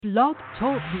Blog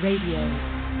Talk Radio.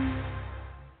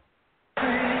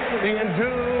 Singing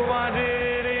do I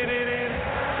did it.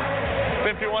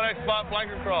 51X spot,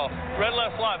 flanker cross. Red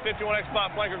left slot, 51X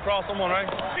spot, flanker cross. Someone, right?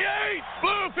 58!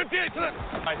 Blue, 58 to the...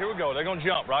 All right, here we go. They're going to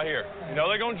jump right here. You know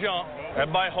they're going to jump.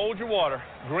 Everybody hold your water.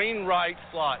 Green right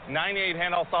slot. 98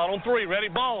 handoff slot on 3. Ready?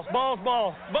 Balls, balls,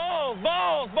 balls. Balls,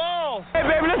 balls, balls. Hey,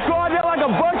 baby, let's go out there like a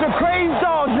bunch of crazy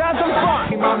dogs. Have some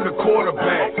fun. I'm the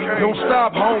quarterback. Don't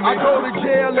stop, homie. I go to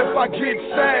jail if I get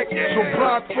sacked. So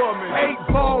block for me.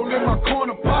 8 ball in my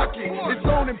corner pocket. It's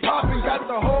on and popping.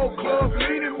 Got the whole club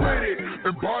leaning with it.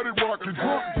 And body rocking.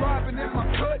 Drunk driving in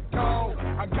my cut, dog.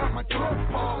 I got my truck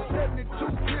paused. 72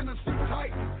 Tennessee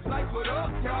Titans. Like, what up,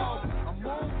 y'all? I'm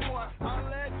on, boy. I'll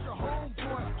let your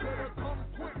homeboy. Better come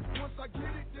quick. Once I get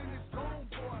it, then it's gone,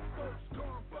 boy. First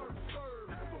come, first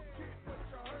serve. Forget what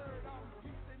you heard. I'm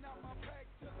beating out my back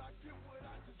till I get what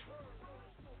I deserve.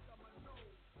 Smoke out my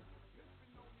nose.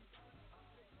 Pimping on me.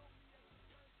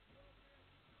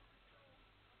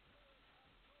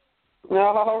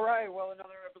 All right, well,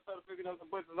 another episode of Picking Up the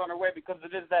Blitz is on our way because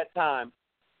it is that time.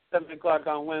 7 o'clock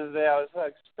on Wednesday. I was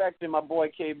expecting my boy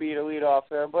KB to lead off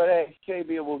there, but hey,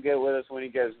 KB will get with us when he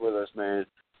gets with us, man.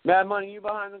 Mad Money, you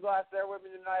behind the glass there with me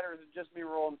tonight, or is it just me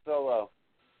rolling solo?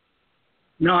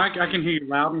 No, I can hear you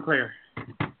loud and clear.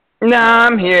 Nah,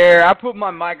 I'm here. I put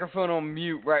my microphone on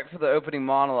mute right for the opening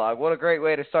monologue. What a great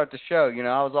way to start the show. You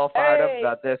know, I was all fired up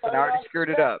about this, and I already screwed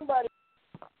it up.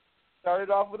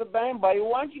 Started off with a bang, buddy.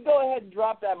 Why don't you go ahead and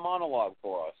drop that monologue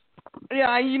for us?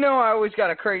 Yeah, you know I always got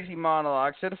a crazy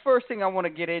monologue. So the first thing I want to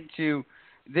get into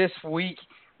this week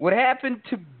would happen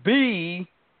to be,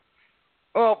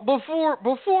 well, before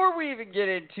we get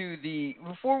into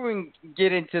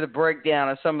the breakdown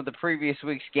of some of the previous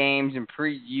week's games and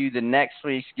preview the next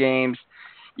week's games,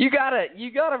 you gotta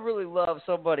really love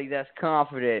somebody that's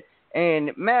confident.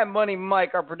 And Mad Money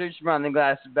Mike, our producer behind the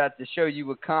glass, is about to show you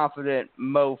a confident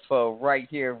mofo right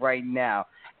here, right now.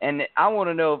 And I want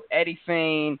to know if Eddie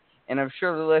Fane, and I'm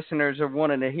sure the listeners are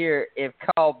wanting to hear if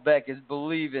Kyle Beck is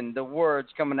believing the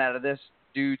words coming out of this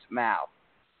dude's mouth.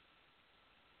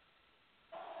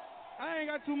 I ain't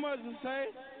got too much to say,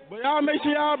 but y'all make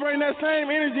sure y'all bring that same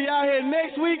energy out here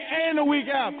next week and the week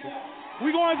after.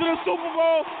 We going to the Super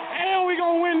Bowl, and we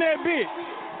going to win that bitch.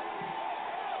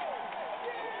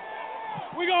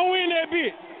 We going to win that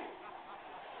bitch.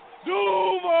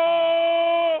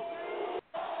 Duval!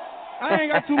 I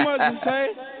ain't got too much to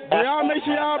say, but y'all make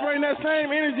sure y'all bring that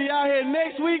same energy out here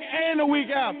next week and the week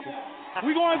after.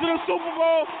 We going to the Super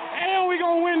Bowl, and we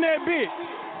going to win that bitch.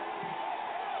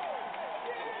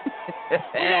 We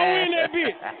going to win that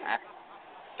bitch.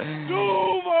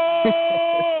 Duval!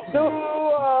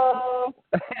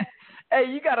 Hey,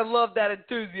 you got to love that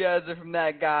enthusiasm from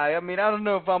that guy. I mean, I don't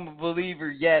know if I'm a believer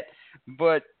yet,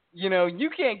 but, you know, you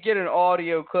can't get an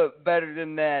audio clip better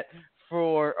than that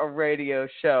for a radio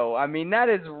show. I mean, that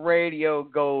is radio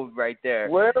gold right there.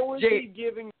 Where was he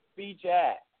giving the speech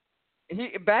at?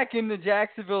 Back in the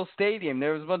Jacksonville Stadium.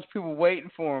 There was a bunch of people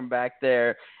waiting for him back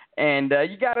there. And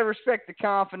you got to respect the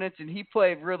confidence, and he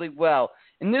played really well.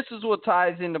 And this is what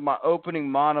ties into my opening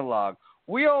monologue.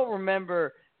 We all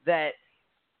remember that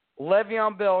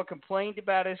Le'Veon Bell complained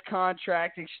about his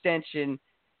contract extension,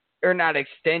 or not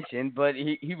extension, but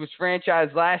he was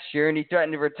franchised last year, and he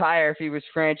threatened to retire if he was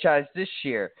franchised this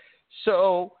year.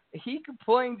 So he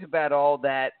complains about all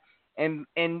that, and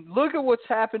look at what's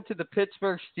happened to the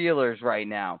Pittsburgh Steelers right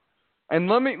now. And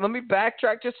let me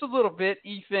backtrack just a little bit,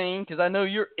 Ethan, because I know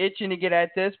you're itching to get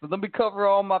at this, but let me cover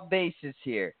all my bases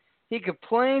here. He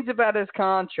complains about his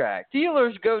contract.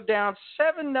 Steelers go down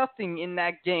 7-0 in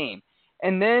that game.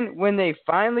 And then when they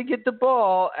finally get the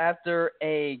ball after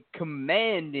a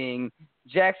commanding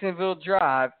Jacksonville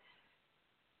drive,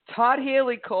 Todd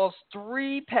Haley calls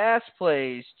 3 pass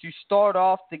plays to start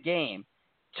off the game.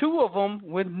 2 of them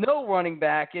with no running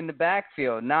back in the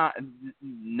backfield. No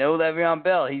Le'Veon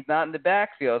Bell. He's not in the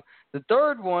backfield. The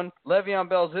third one, Le'Veon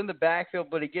Bell's in the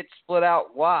backfield, but he gets split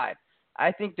out wide.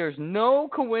 I think there's no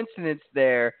coincidence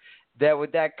there that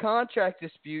with that contract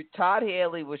dispute, Todd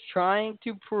Haley was trying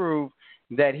to prove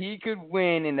that he could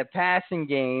win in the passing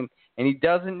game, and he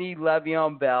doesn't need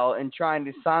Le'Veon Bell, and trying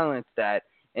to silence that.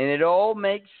 And it all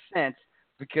makes sense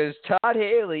because Todd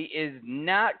Haley is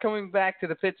not coming back to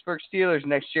the Pittsburgh Steelers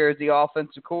next year as the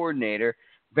offensive coordinator.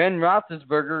 Ben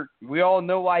Roethlisberger, we all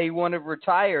know why he wanted to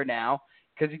retire now,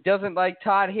 because he doesn't like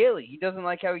Todd Haley. He doesn't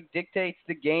like how he dictates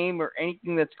the game or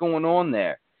anything that's going on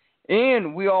there.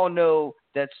 And we all know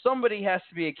that somebody has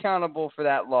to be accountable for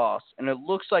that loss. And it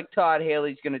looks like Todd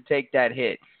Haley's going to take that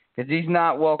hit because he's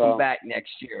not welcome back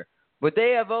next year. But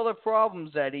they have other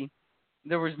problems, Eddie.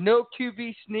 There was no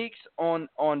QB sneaks on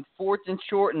 4th and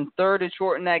short and 3rd and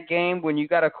short in that game when you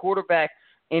got a quarterback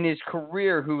in his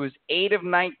career who was 8 of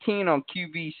 19 on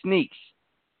QB sneaks.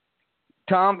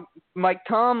 Mike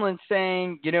Tomlin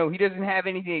saying, he doesn't have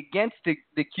anything against the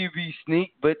QB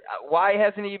sneak, but why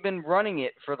hasn't he been running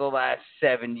it for the last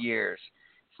 7 years?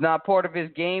 It's not part of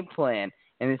his game plan.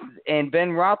 And Ben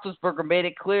Roethlisberger made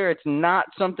it clear it's not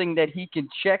something that he can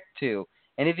check to.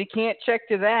 And if he can't check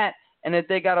to that, and if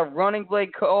they got a running play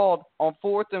called on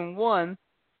 4th and 1,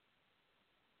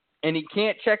 and he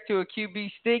can't check to a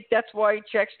QB sneak, that's why he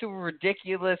checks to a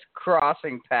ridiculous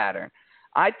crossing pattern.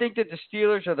 I think that the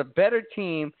Steelers are the better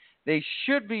team. They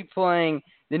should be playing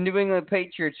the New England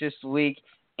Patriots this week,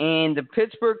 and the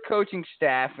Pittsburgh coaching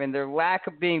staff and their lack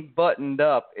of being buttoned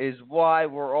up is why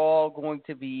we're all going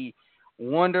to be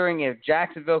wondering if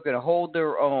Jacksonville can hold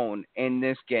their own in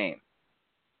this game.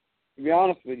 To be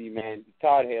honest with you, man, the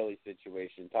Todd Haley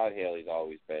situation, Todd Haley's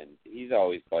always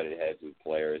butted heads with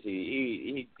players.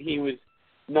 He was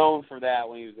known for that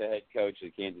when he was the head coach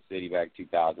of Kansas City back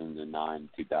 2009,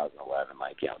 2011.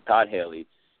 Todd Haley,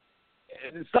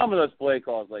 some of those play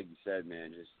calls, like you said,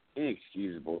 man, just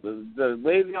inexcusable. The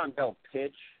Le'Veon Bell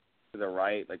pitch to the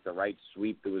right, like the right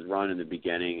sweep that was run in the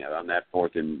beginning on that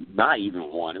 4th and not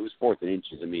even 1, it was 4th and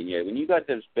inches. I mean, yeah, when you got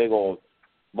this big old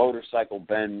motorcycle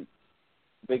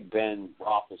Big Ben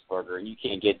Roethlisberger, and you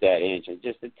can't get that inch. It's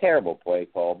just a terrible play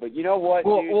call. But you know what,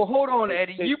 dude? Well, hold on,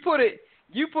 Eddie. You put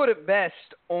it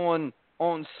best on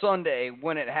Sunday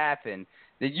when it happened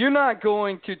that you're not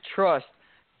going to trust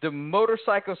the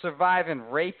motorcycle surviving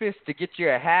rapist to get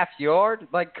you a half yard.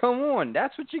 Like, come on,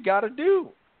 that's what you got to do.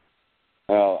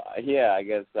 Well, yeah, I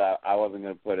guess I wasn't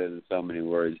going to put it in so many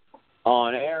words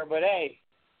on air, but hey.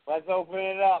 Let's open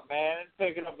it up, man. It's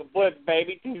picking up the blitz,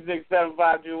 baby.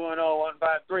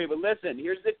 267-521-0153. But listen,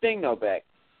 here's the thing, though, Beck.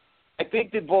 I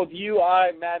think that both you,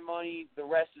 I, Mad Money, the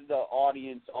rest of the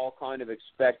audience all kind of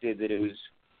expected that it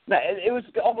was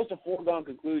almost a foregone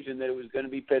conclusion that it was going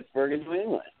to be Pittsburgh and New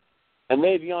England. And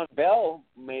Le'Veon Bell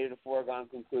made it a foregone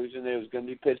conclusion that it was going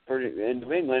to be Pittsburgh and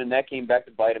New England, and that came back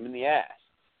to bite him in the ass.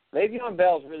 Le'Veon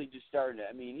Bell's really just starting to,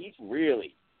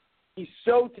 he's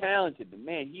so talented, but,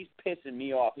 man, he's pissing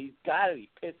me off. He's got to be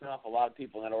pissing off a lot of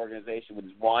people in that organization with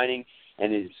his whining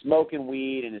and his smoking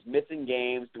weed and his missing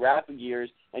games throughout the years.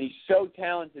 And he's so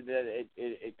talented that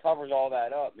it covers all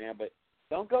that up, man. But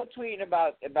don't go tweeting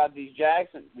about these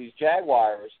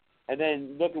Jaguars and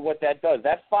then look at what that does.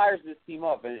 That fires this team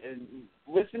up. And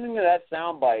listening to that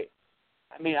soundbite,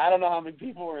 I don't know how many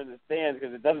people were in the stands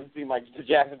because it doesn't seem like the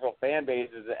Jacksonville fan base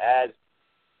is as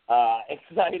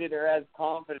excited or as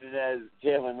confident as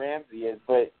Jalen Ramsey is,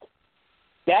 but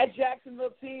that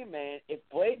Jacksonville team, man, if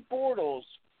Blake Bortles,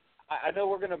 I know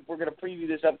we're gonna preview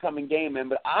this upcoming game, man,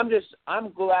 but I'm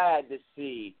glad to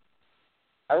see.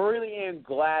 I really am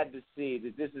glad to see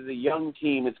that this is a young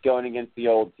team that's going against the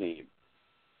old team,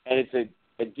 and it's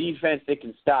a defense that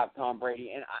can stop Tom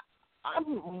Brady, and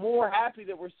I'm more happy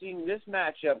that we're seeing this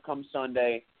matchup come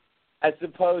Sunday as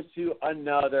opposed to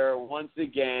another, once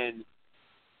again,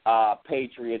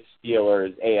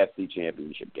 Patriots-Steelers AFC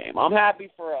Championship game. I'm happy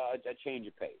for a change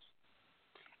of pace.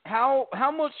 How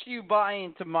much do you buy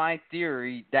into my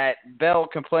theory that Bell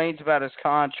complains about his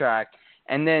contract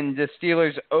and then the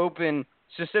Steelers open,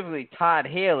 specifically Todd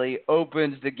Haley,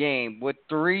 opens the game with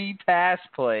 3 pass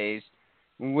plays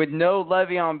with no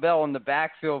Le'Veon Bell in the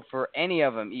backfield for any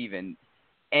of them even,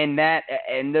 and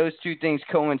those two things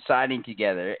coinciding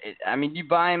together? You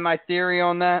buying my theory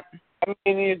on that? Your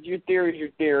theory is your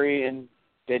theory, and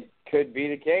it could be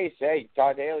the case. Hey,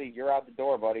 Todd Haley, you're out the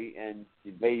door, buddy, and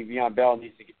Le'Veon Bell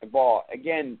needs to get the ball.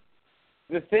 Again,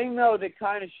 the thing, though, that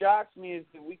kind of shocks me is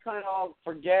that we kind of all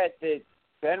forget that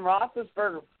Ben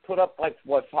Roethlisberger put up, 5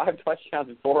 touchdowns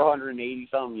and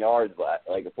 480-something yards,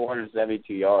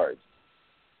 472 yards.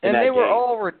 And they were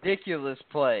all ridiculous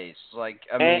plays. But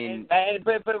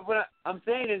what I'm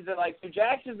saying is that, for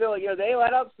Jacksonville, they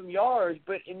let up some yards,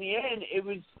 but in the end, it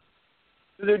was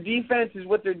their defense is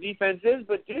what their defense is.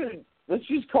 But, dude, let's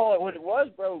just call it what it was,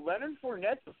 bro. Leonard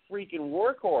Fournette's a freaking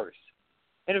workhorse.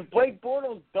 And if Blake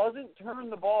Bortles doesn't turn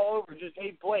the ball over, just,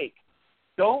 hey, Blake,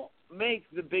 don't make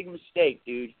the big mistake,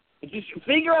 dude. And just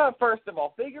figure out,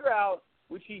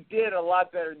 which he did a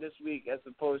lot better this week as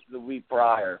opposed to the week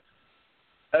prior,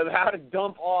 of how to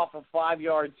dump off a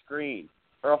 5-yard screen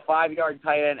or a 5-yard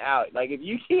tight end out. If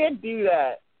you can't do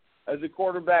that as a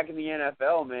quarterback in the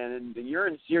NFL, man, then you're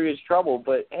in serious trouble.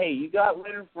 But, hey, you got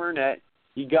Leonard Fournette.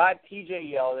 You got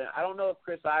T.J. Yeldon. I don't know if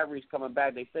Chris Ivory's coming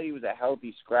back. They said he was a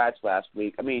healthy scratch last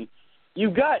week.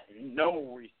 You've got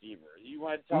no receivers. You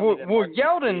want to tell me that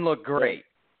Yeldon looked great.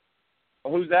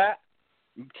 Who's that?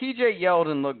 T.J.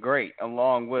 Yeldon looked great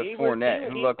along with Fournette,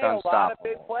 who looked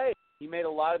unstoppable. He made a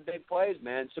lot of big plays,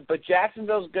 man. But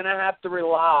Jacksonville's going to have to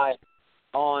rely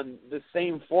on the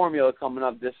same formula coming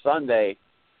up this Sunday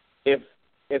if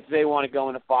they want to go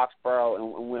into Foxborough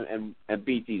and win and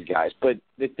beat these guys. But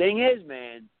the thing is,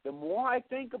 man, the more I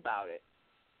think about it,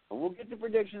 and we'll get to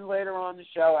predictions later on the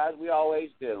show, as we always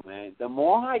do, man. The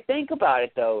more I think about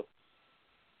it, though,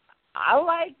 I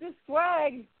like the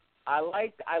swag. I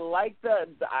like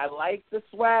the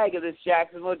swag of this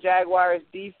Jacksonville Jaguars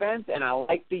defense, and I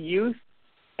like the youth.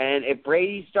 And if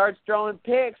Brady starts throwing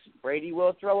picks, Brady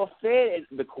will throw a fit.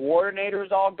 The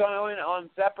coordinators all going on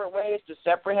separate ways to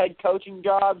separate head coaching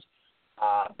jobs.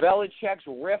 Belichick's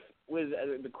riff with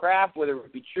the Kraft, whether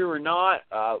it be true or not,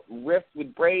 riff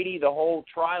with Brady, the whole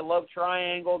love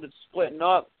triangle that's splitting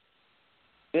up.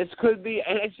 This could be,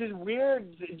 and it's just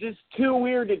weird, just too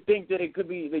weird to think that it could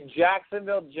be the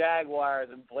Jacksonville Jaguars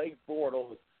and Blake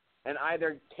Bortles and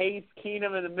either Case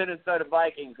Keenum and the Minnesota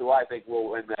Vikings, who I think will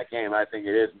win that game. I think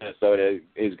it is Minnesota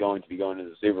is going to be going to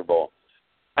the Super Bowl.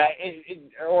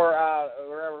 Or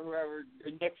whoever,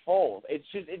 Nick Foles.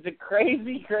 It's a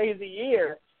crazy, crazy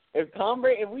year. If Tom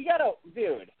Brady,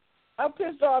 dude, how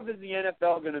pissed off is the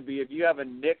NFL going to be if you have a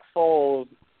Nick Foles,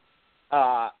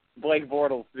 Blake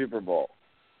Bortles Super Bowl?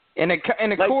 In a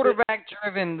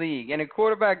quarterback-driven league,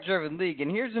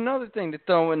 and here's another thing to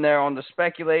throw in there on the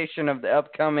speculation of the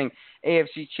upcoming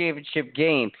AFC Championship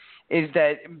game, is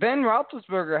that Ben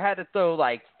Roethlisberger had to throw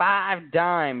like 5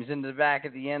 dimes in the back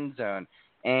of the end zone,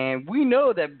 and we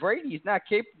know that Brady's not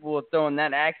capable of throwing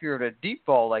that accurate a deep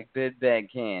ball like Big Ben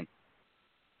can.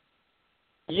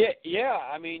 Yeah.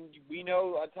 I mean, we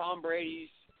know Tom Brady's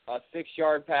a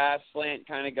 6-yard pass slant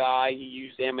kind of guy. He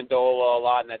used Amendola a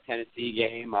lot in that Tennessee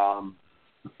game.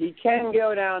 He can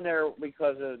go down there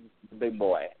because of the big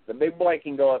boy. The big boy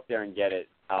can go up there and get it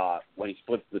when he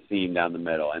splits the seam down the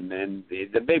middle. And then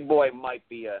the big boy might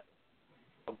be a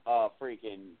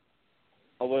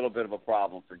little bit of a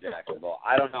problem for Jacksonville.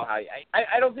 I don't know how.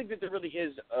 I don't think that there really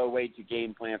is a way to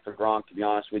game plan for Gronk, to be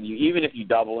honest with you. Even if you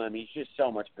double him, he's just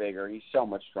so much bigger. He's so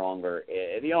much stronger.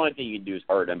 The only thing you can do is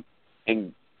hurt him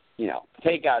and,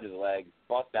 take out his legs,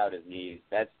 bust out his knees.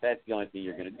 That's the only thing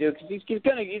you're going to do, because he's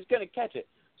gonna catch it.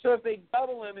 So if they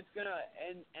double him, it's gonna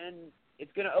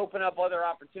open up other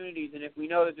opportunities. And if we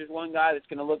know that there's one guy that's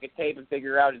gonna look at tape and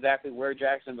figure out exactly where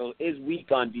Jacksonville is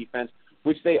weak on defense,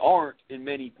 which they aren't in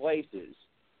many places.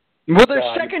 Well, their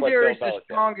secondary is the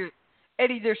strongest.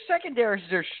 Eddie, their secondary is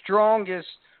their strongest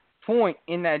point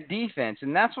in that defense,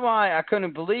 and that's why I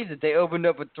couldn't believe that they opened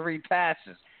up with 3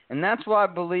 passes. And that's why I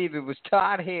believe it was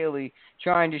Todd Haley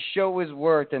trying to show his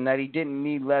worth and that he didn't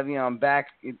need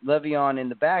Le'Veon in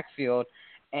the backfield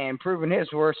and proving his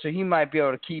worth, so he might be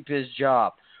able to keep his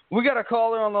job. We got a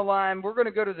caller on the line. We're going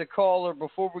to go to the caller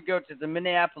before we go to the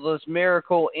Minneapolis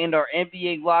Miracle and our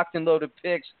NBA locked and loaded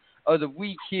picks of the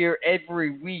week here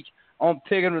every week on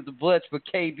Picking with the Blitz with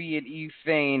KB and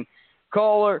E-Fane.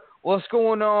 Caller, what's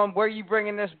going on? Where are you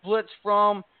bringing this blitz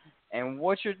from? And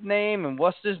what's your name and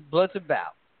what's this blitz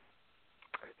about?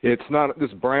 This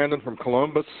is Brandon from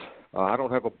Columbus. I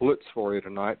don't have a blitz for you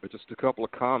tonight, but just a couple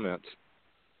of comments.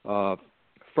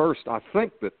 First, I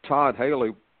think that Todd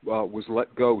Haley was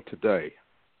let go today.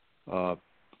 I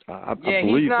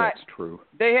believe that's true.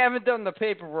 They haven't done the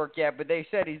paperwork yet, but they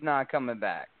said he's not coming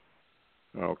back.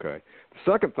 Okay.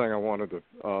 The second thing I wanted to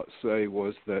say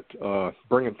was that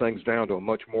bringing things down to a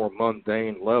much more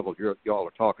mundane level, y'all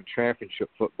are talking championship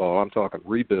football, I'm talking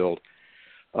rebuild.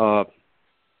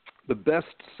 The best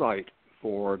site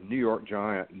for New York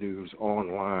Giant news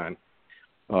online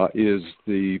is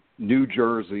the New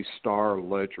Jersey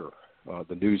Star-Ledger.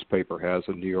 The newspaper has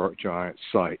a New York Giant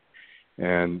site.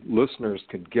 And listeners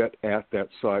can get at that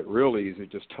site real easy.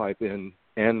 Just type in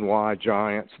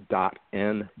nygiants.nj,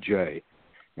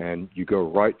 and you go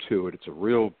right to it. It's a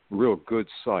real good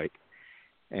site.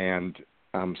 And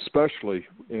I'm especially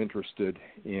interested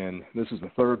in, this is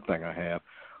the third thing I have,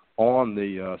 on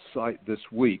the site this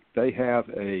week, they have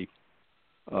a,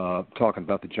 talking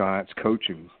about the Giants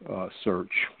coaching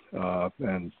search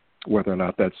and whether or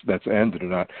not that's ended or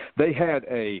not. They had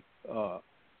a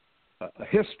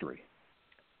history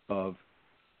of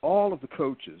all of the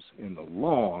coaches in the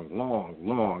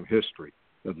long history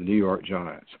of the New York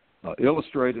Giants,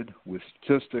 illustrated with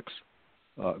statistics,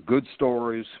 good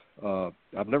stories.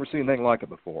 I've never seen anything like it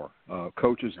before.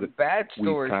 Coaches that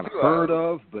we've kind of heard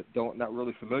of but not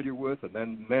really familiar with, and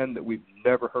then men that we've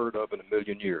never heard of in a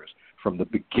million years, from the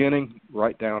beginning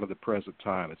right down to the present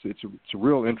time. It's a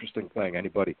real interesting thing.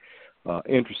 Anybody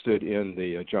interested in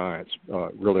the Giants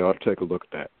really ought to take a look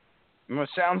at that. Well, it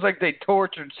sounds like they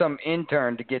tortured some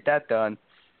intern to get that done.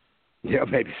 Yeah,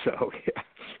 maybe so.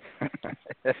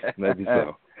 Yeah, maybe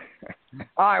so.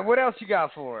 All right, what else you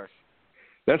got for us?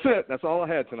 That's it. That's all I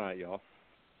had tonight, y'all.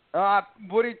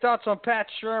 What are your thoughts on Pat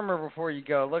Shermer before you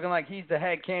go? Looking like he's the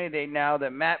head candidate now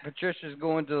that Matt Patricia's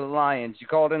going to the Lions. You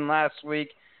called in last week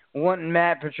wanting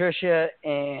Matt Patricia,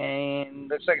 and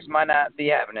looks like it might not be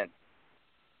happening.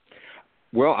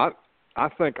 Well, I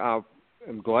think I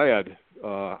am glad.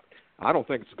 I don't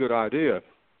think it's a good idea.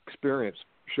 Experience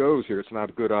shows here it's not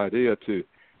a good idea to.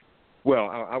 Well,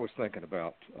 I was thinking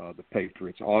about the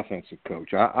Patriots' offensive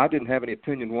coach. I didn't have any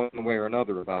opinion one way or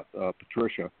another about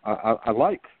Patricia. I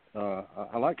like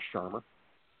Shermer.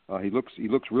 He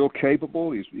looks real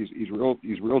capable. He's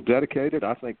real dedicated.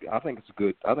 I think it's a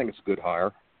good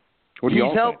hire. What do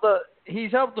y'all think?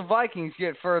 He's helped the Vikings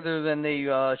get further than they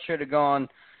should have gone.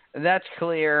 That's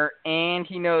clear, and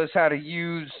he knows how to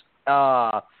use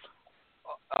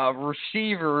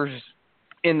receivers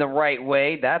in the right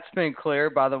way. That's been clear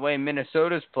by the way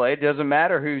Minnesota's played. Doesn't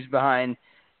matter who's behind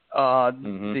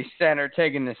the center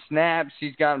taking the snaps.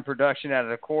 He's gotten production out of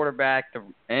the quarterback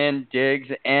and Diggs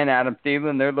and Adam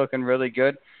Thielen. They're looking really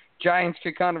good. Giants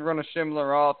could kind of run a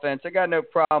similar offense. I got no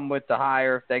problem with the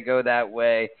hire if they go that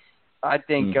way. I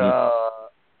think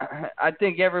I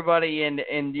think everybody in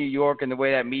New York and the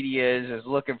way that media is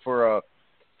looking for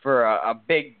a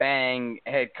big bang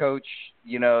head coach,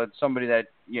 somebody that,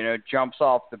 jumps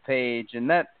off the page, and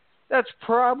that's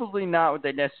probably not what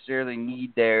they necessarily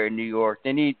need there in New York.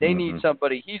 They need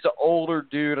somebody. He's an older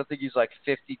dude. I think he's like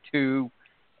 52,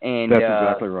 and that's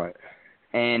exactly right.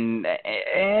 And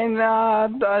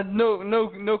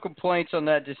no complaints on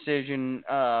that decision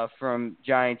from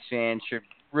Giants fans. Should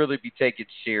really be taken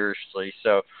seriously.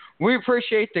 So we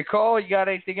appreciate the call. You got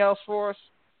anything else for us?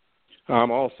 I'm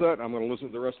all set. I'm going to listen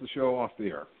to the rest of the show off the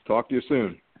air. Talk to you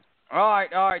soon. All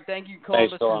right. Thank you,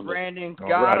 Columbus and Brandon.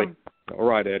 Got him. All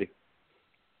right, Eddie.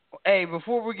 Hey,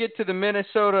 before we get to the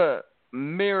Minnesota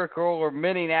Miracle or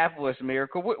Minneapolis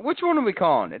Miracle, which one are we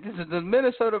calling it? This is the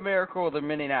Minnesota Miracle or the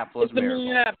Minneapolis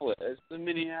Miracle? It's the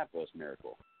Minneapolis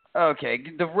Miracle. Okay,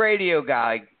 the radio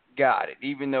guy got it,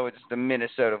 even though it's the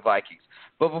Minnesota Vikings.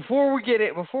 But before we get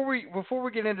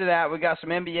into that, we got some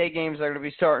NBA games that are going to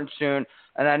be starting soon,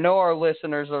 and I know our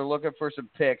listeners are looking for some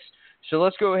picks. So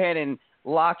let's go ahead and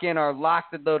lock in our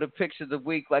locked and loaded picks of the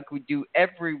week like we do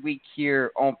every week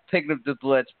here on Up The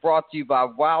Blitz, brought to you by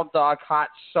Wild Dog Hot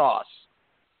Sauce.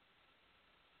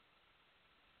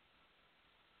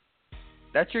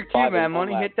 That's your cue, man.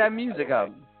 Money, hit that music up.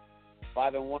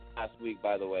 5-1 last week,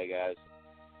 by the way, guys.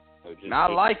 So I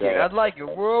like it.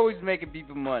 We're always making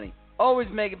people money. Always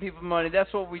making people money.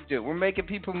 That's what we do. We're making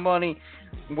people money,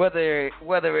 whether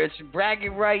it's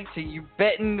bragging rights or you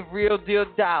betting the real deal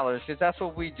dollars, because that's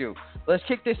what we do. Let's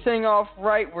kick this thing off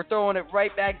right. We're throwing it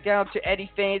right back down to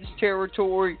Eddie Fans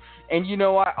territory. And,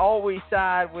 I always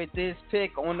side with this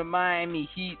pick on the Miami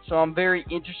Heat, so I'm very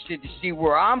interested to see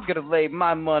where I'm going to lay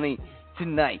my money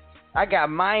tonight. I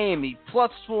got Miami plus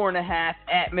 4.5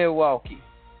 at Milwaukee.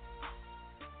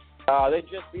 They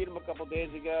just beat them a couple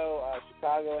days ago.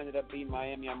 Chicago ended up beating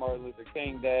Miami on Martin Luther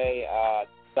King Day.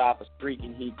 Stop a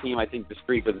streaking Heat team. I think the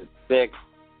streak was at 6.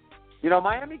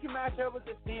 Miami can match up with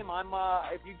this team.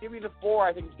 If you give me the 4,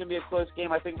 I think it's going to be a close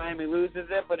game. I think Miami loses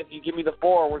it, but if you give me the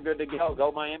 4, we're good to go.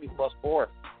 Go Miami plus 4.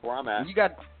 Where I'm at. You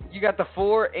got the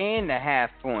 4.5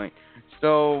 point.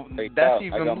 So that's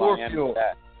even more fuel.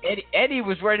 Eddie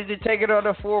was ready to take it on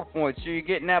the 4 points, so you're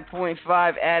getting that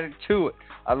 0.5 added to it.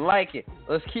 I like it.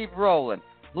 Let's keep rolling.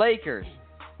 Lakers.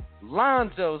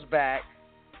 Lonzo's back,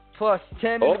 plus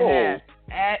 10.5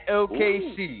 at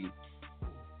OKC. Ooh.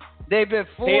 They've been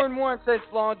 4-1 since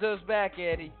Lonzo's back,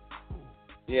 Eddie.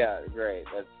 Yeah, great.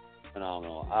 That's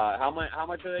phenomenal. How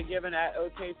much are they giving at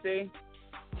OKC?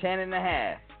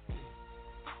 10.5.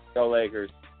 Go Lakers.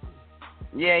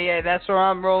 Yeah, that's where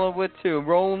I'm rolling with too.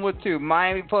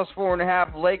 Miami plus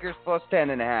 4.5, Lakers plus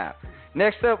 10.5.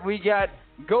 Next up, we got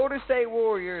Golden State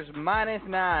Warriors minus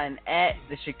 9 at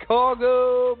the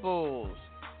Chicago Bulls.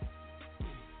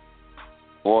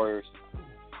 Warriors.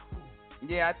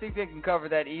 Yeah, I think they can cover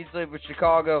that easily with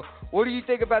Chicago. What do you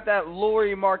think about that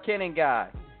Lauri Markkanen guy?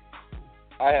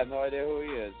 I have no idea who he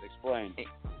is. Explain.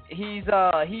 He's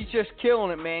just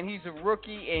killing it, man. He's a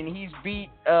rookie, and he's beat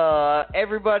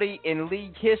everybody in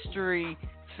league history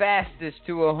fastest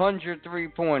to 100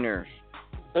 3-pointers.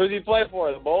 Who does he play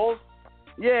for? The Bulls?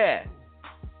 Yeah.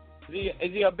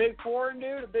 Is he a big foreign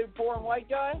dude? A big foreign white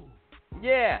guy?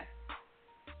 Yeah.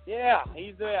 Yeah,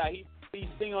 he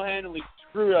single-handedly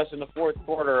screwed us in the fourth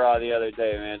quarter the other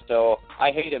day, man. So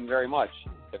I hate him very much,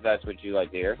 if that's what you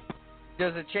like to hear.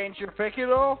 Does it change your pick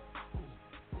at all?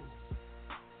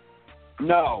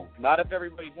 No, not if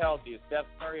everybody's healthy. Is Steph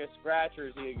Curry a scratch or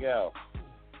is he a go?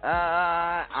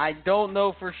 I don't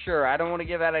know for sure. I don't want to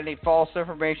give out any false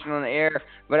information on the air,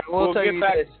 but I will We'll tell get you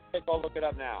back this. I'll look it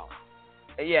up now.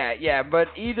 Yeah, but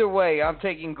either way, I'm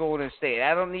taking Golden State.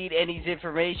 I don't need any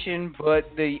information, but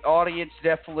the audience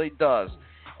definitely does.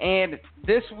 And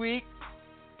this week,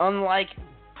 unlike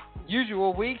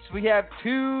usual weeks, we have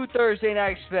 2 Thursday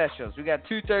night specials.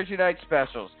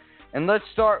 And let's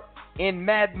start in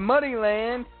Mad Money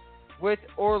Land with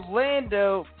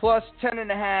Orlando plus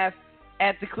 10.5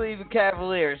 at the Cleveland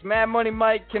Cavaliers. Mad Money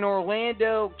Mike, can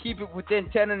Orlando keep it within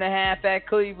 10.5 at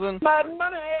Cleveland? Mad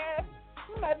Money!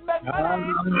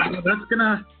 That's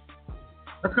gonna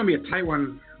be a tight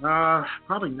one.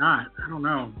 Probably not. I don't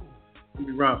know. It'll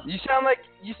be rough. You sound like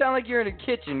you're in the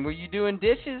kitchen. Were you doing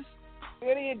dishes?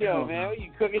 What are you doing, man? Are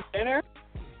you cooking dinner?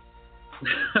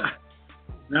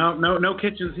 No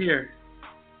kitchens here.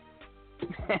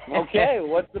 Okay,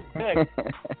 what's the pick?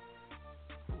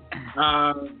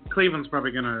 Cleveland's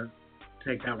probably gonna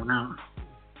take that one out.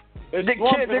 They're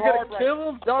gonna kill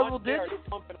them double digits.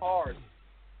 Pumping hard.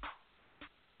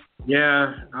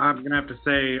 Yeah, I'm gonna have to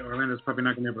say Orlando's probably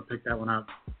not gonna be able to pick that one up.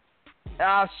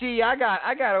 See, I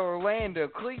got Orlando.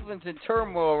 Cleveland's in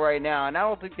turmoil right now, and I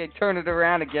don't think they turn it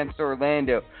around against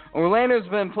Orlando. Orlando's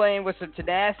been playing with some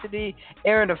tenacity.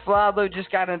 Aaron DeFlalo just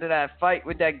got into that fight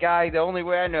with that guy. The only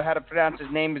way I know how to pronounce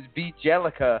his name is B.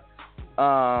 Jellica.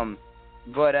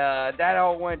 But that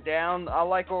all went down. I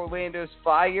like Orlando's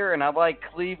fire, and I like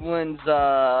Cleveland's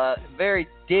very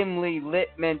dimly lit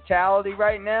mentality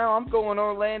right now. I'm going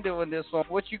Orlando in this one.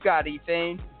 What you got,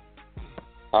 Ethane?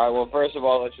 All right, well, first of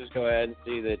all, let's just go ahead and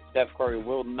see that Steph Curry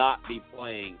will not be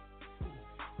playing.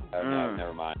 Oh, no,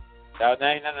 never mind. No,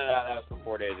 that was from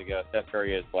 4 days ago. Steph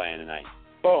Curry is playing tonight.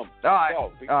 Boom. All right.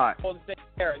 So, Golden State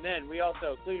there. And then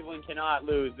Cleveland cannot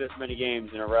lose this many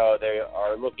games in a row. They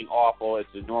are looking awful.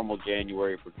 It's a normal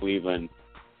January for Cleveland,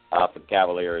 for the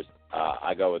Cavaliers.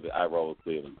 I roll with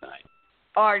Cleveland tonight.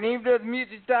 All right, and even though the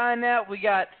music's dying out, we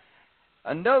got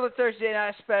another Thursday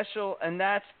night special, and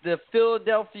that's the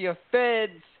Philadelphia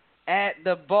Feds at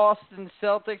the Boston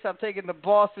Celtics. I'm taking the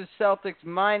Boston Celtics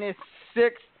 -6.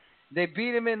 They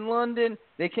beat them in London.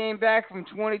 They came back from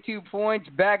 22 points.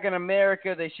 Back in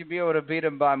America, they should be able to beat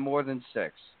them by more than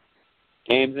 6.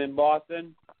 Games in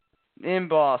Boston? In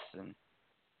Boston.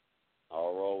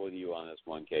 I'll roll with you on this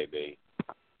one, KB.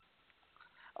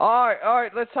 All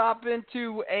right, let's hop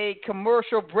into a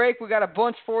commercial break. We got a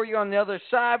bunch for you on the other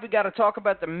side. We got to talk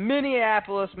about the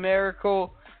Minneapolis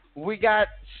Miracle. We got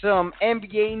some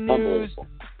NBA news.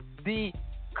 The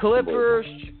Clippers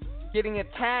getting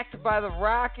attacked by the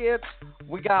Rockets.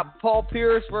 We got Paul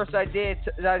Pierce versus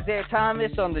Isaiah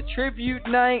Thomas on the tribute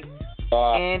night.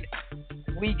 And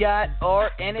we got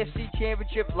our NFC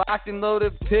Championship locked and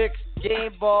loaded picks,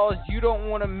 game balls. You don't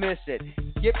want to miss it.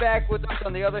 Get back with us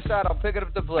on the other side. I'll pick it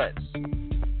up the Blitz.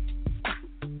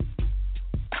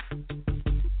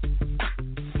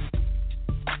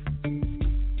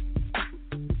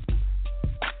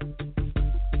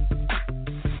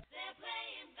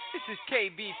 This is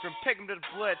KB from Pick 'em to the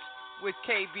Blitz with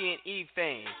KB and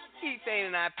Ethane. Ethane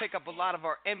and I pick up a lot of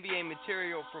our NBA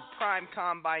material from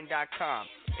PrimeCombine.com.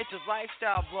 It's a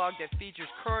lifestyle blog that features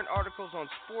current articles on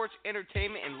sports,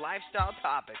 entertainment, and lifestyle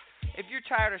topics. If you're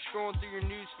tired of scrolling through your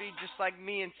newsfeed just like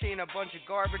me and seeing a bunch of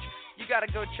garbage, you got to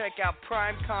go check out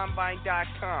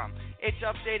PrimeCombine.com. It's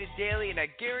updated daily, and I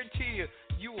guarantee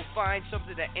you will find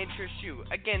something that interests you.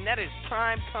 Again, that is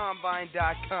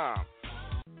PrimeCombine.com.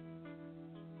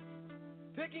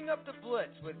 Picking up the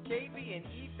Blitz with KB and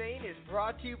Ethane is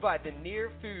brought to you by the Near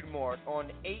Food Mart on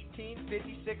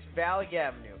 1856 Valley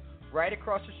Avenue, right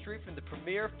across the street from the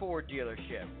Premier Ford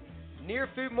dealership. Near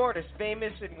Food Mart is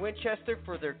famous in Winchester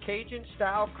for their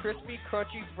Cajun-style crispy,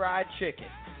 crunchy fried chicken.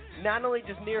 Not only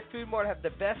does Near Food Mart have the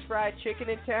best fried chicken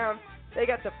in town, they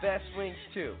got the best wings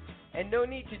too. And no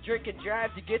need to drink and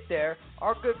drive to get there.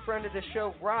 Our good friend of the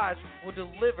show, Raj, will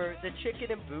deliver the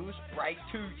chicken and booze right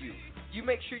to you. You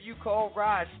make sure you call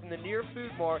Raj from the Near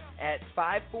Food Mart at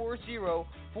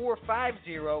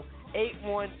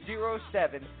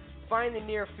 540-450-8107. Find the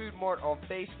Near Food Mart on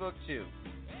Facebook too.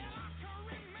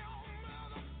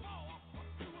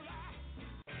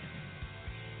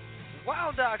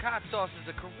 Wild Dog Hot Sauce is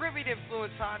a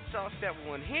Caribbean-influenced hot sauce that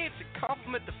will enhance and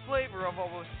complement the flavor of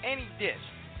almost any dish.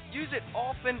 Use it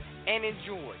often and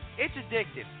enjoy. It's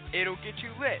addictive. It'll get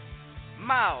you lit.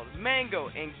 Mild, mango,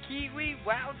 and kiwi,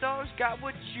 Wild Dog's got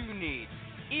what you need.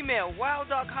 Email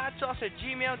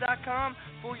wilddoghotsauce@gmail.com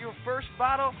for your first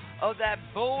bottle of that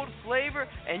bold flavor,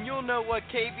 and you'll know what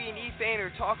KB and Ethane are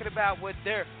talking about with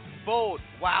their bold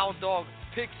Wild Dog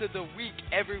picks of the week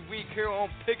every week here on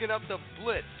Picking Up the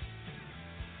Blitz.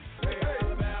 Hey,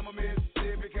 Alabama,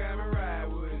 Mississippi, come and ride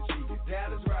with a G.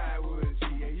 Dallas, ride with a G.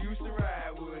 Houston,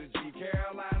 ride with a G.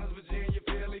 Carolinas, Virginia,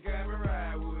 Philly, come and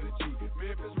ride with a G.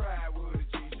 Memphis, ride with a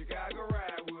G. Chicago,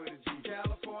 ride with a G.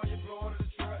 California, Florida,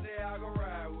 Detroit, they all go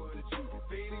ride with a G.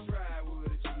 Phoenix, ride with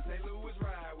a G. St. Louis,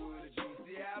 ride with a G.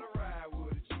 Seattle, ride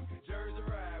with a G. Jersey,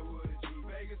 ride with a G.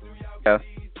 Vegas, New York, Yeah.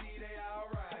 DC, they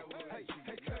all ride with a G.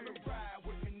 Hey, come and ride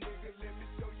with me, nigga. Let me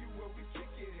show you where we kick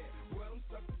it at. Well, them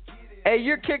suckers get it. Hey,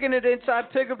 you're kicking it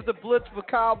inside. Pick Up the Blitz with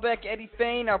Kyle Beck, Eddie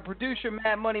Fain, our producer,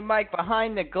 Matt Money Mike,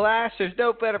 behind the glass. There's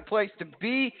no better place to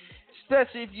be,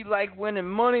 especially if you like winning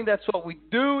money. That's what we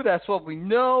do. That's what we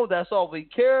know. That's all we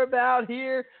care about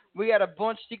here. We got a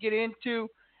bunch to get into,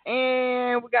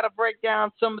 and we got to break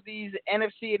down some of these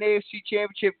NFC and AFC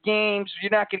championship games.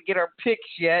 You're not going to get our picks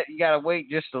yet. You got to wait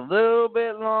just a little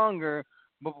bit longer.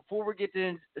 But before we get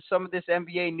to some of this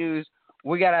NBA news,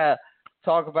 we got to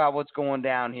talk about what's going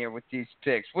down here with these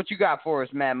picks. What you got for us,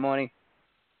 Matt Money?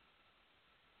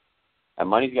 And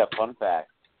Money's got fun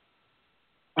facts.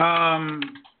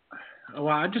 Well,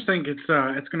 I just think it's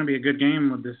going to be a good game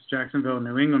with this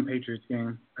Jacksonville-New England Patriots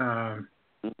game.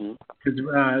 Because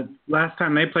last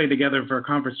time they played together for a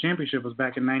conference championship was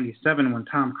back in '97 when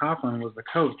Tom Coughlin was the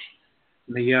coach.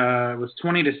 It was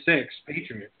 20-6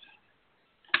 Patriots.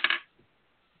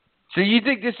 So you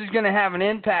think this is going to have an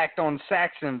impact on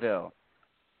Saxonville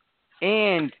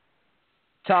and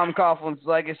Tom Coughlin's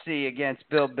legacy against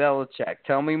Bill Belichick?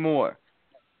 Tell me more.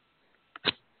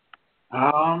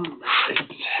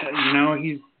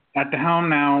 He's at the helm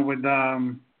now with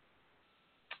the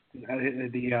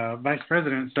vice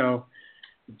president, so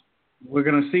we're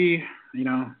going to see,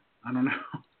 I don't know.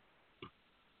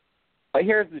 But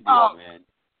here's the deal, man.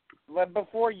 But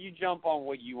before you jump on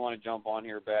what you want to jump on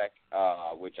here, Beck,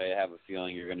 which I have a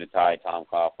feeling you're going to tie Tom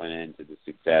Coughlin into the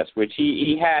success, which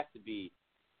he has to be.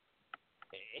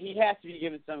 He has to be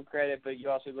given some credit, but you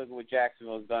also look at what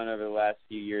Jacksonville has done over the last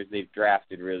few years. They've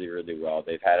drafted really, really well.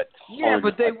 They've had a ton,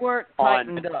 but they weren't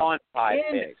tightened up. On high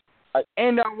picks.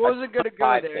 And I wasn't going to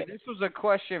go there. This was a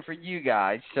question for you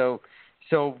guys, so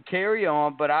carry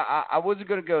on. But I wasn't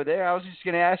going to go there. I was just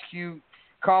going to ask you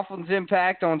Coughlin's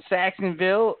impact on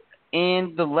Saxonville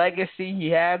and the legacy he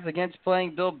has against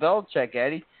playing Bill Belichick,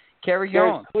 Eddie. Carry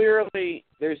on.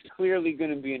 There's clearly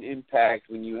going to be an impact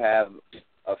when you have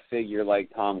a figure like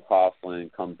Tom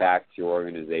Coughlin come back to your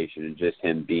organization and just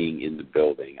him being in the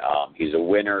building. He's a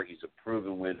winner. He's a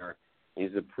proven winner.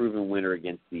 He's a proven winner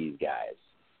against these guys,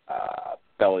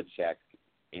 Belichick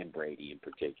and Brady in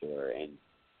particular.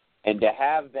 And to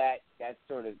have that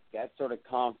sort of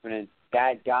confidence,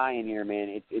 that guy in here,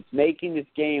 man, it's making this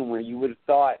game where you would have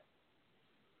thought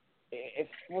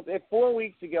if 4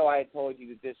 weeks ago I had told you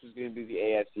that this was going to be the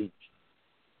AFC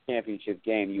championship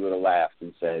game, you would have laughed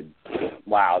and said,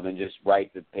 wow, then just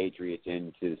write the Patriots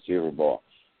into the Super Bowl.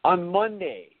 On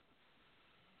Monday,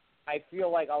 I feel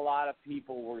like a lot of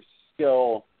people were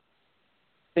still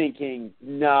thinking,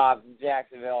 nah,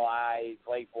 Jacksonville,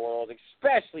 Blake Bortles,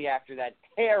 especially after that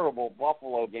terrible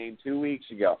Buffalo game 2 weeks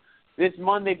ago. This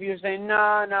Monday, people are saying,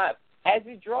 nah. As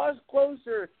it draws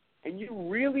closer and you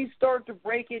really start to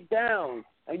break it down,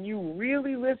 and you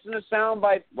really listen to sound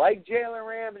bites like Jalen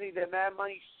Ramsey that Matt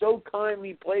Money so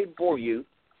kindly played for you,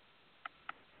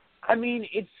 I mean,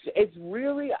 it's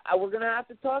really, we're going to have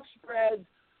to talk spreads.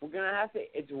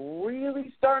 It's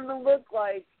really starting to look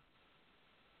like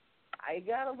I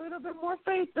got a little bit more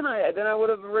faith than I would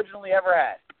have originally ever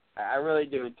had. I really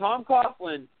do. And Tom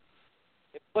Coughlin,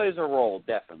 it plays a role,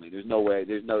 definitely. There's no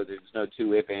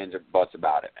two ifs, ands, or buts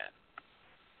about it, man.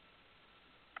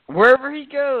 Wherever he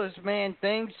goes, man,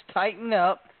 things tighten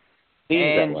up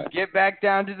and get back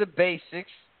down to the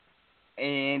basics,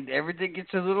 and everything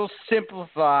gets a little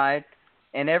simplified.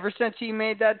 And ever since he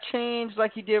made that change,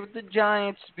 like he did with the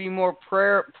Giants, to be more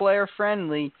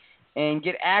player-friendly and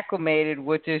get acclimated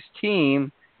with his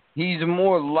team, he's a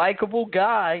more likable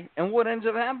guy. And what ends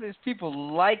up happening is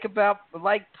people like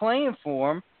playing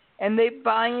for him, and they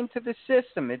buy into the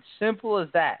system. It's simple as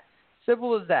that.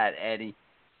 Simple as that, Eddie.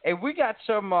 Hey, we got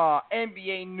some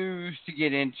NBA news to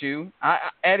get into.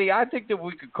 Eddie, I think that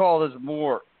we could call this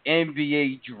more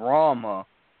NBA drama.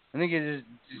 I think it is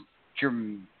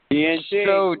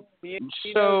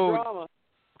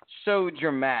so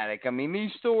dramatic. I mean,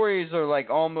 these stories are like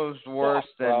almost worse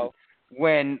than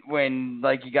when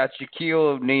like you got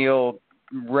Shaquille O'Neal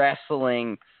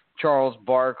wrestling Charles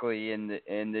Barkley in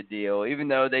the deal, even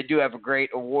though they do have a great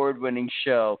award-winning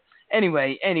show.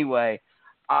 Anyway.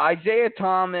 Isaiah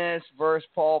Thomas versus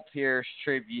Paul Pierce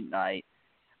tribute night.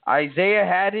 Isaiah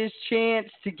had his chance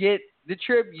to get the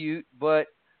tribute, but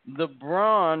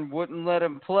LeBron wouldn't let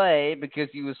him play because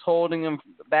he was holding him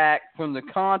back from the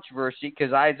controversy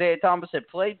because Isaiah Thomas had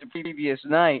played the previous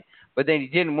night, but then he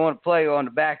didn't want to play on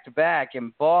the back-to-back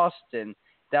in Boston.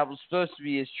 That was supposed to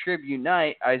be his tribute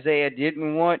night. Isaiah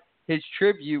didn't want his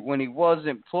tribute when he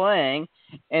wasn't playing,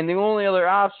 and the only other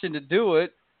option to do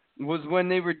it was when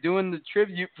they were doing the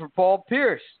tribute for Paul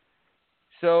Pierce.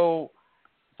 So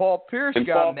Paul Pierce and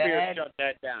got Paul mad. Pierce shut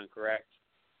that down, correct?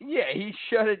 Yeah, he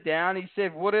shut it down. He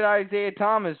said, "What did Isaiah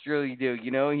Thomas really do?" You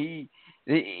know, he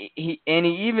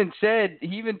even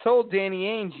told Danny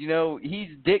Ainge, you know, he's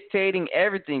dictating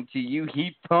everything to you.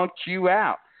 He punked you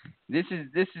out. This is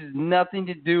nothing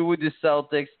to do with the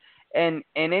Celtics. And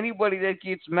anybody that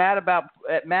gets mad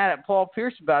at Paul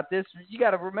Pierce about this, you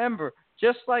got to remember,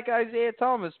 just like Isaiah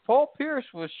Thomas, Paul Pierce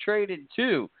was traded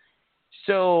too.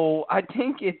 So I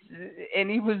think and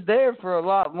he was there for a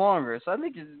lot longer. So I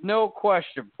think it's no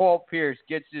question Paul Pierce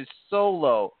gets his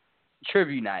solo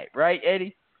tribute night, right,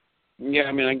 Eddie? Yeah,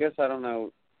 I mean, I guess I don't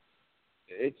know.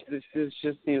 It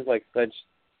just seems like such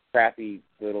crappy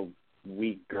little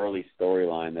weak girly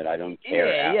storyline that I don't care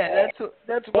at all.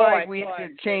 That's why we have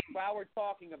to change. While we're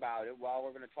talking about it, while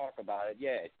we're going to talk about it,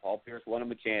 yeah, Paul Pierce won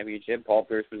him a championship. Paul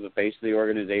Pierce was the face of the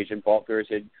organization. Paul Pierce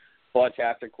had clutch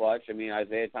after clutch. I mean,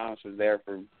 Isaiah Thomas was there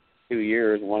for 2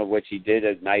 years, one of which he did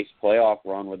a nice playoff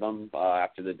run with them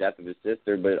after the death of his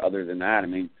sister. But other than that, I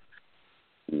mean,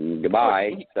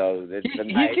 goodbye. So it's a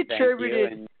nice contributed.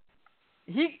 thank you.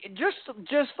 He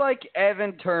just like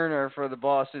Evan Turner for the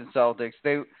Boston Celtics.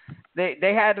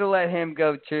 They had to let him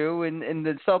go too, and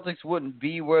the Celtics wouldn't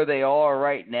be where they are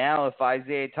right now if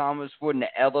Isaiah Thomas wouldn't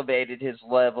have elevated his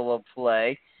level of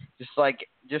play, just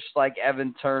like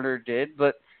Evan Turner did.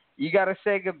 But you got to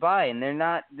say goodbye, and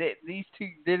these two.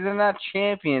 They're not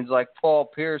champions like Paul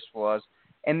Pierce was,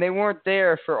 and they weren't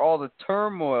there for all the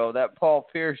turmoil that Paul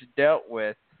Pierce dealt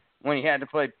with when he had to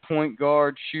play point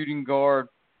guard, shooting guard,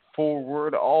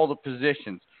 forward, all the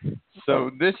positions.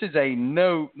 So this is a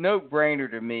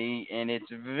no-brainer to me, and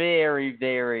it's very,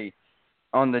 very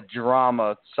on the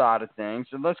drama side of things.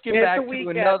 So let's get back to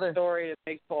another story that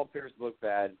makes Paul Pierce look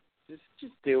bad.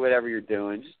 Just do whatever you're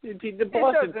doing. Just the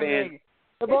Boston fans.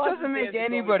 It doesn't make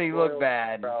anybody look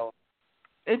bad.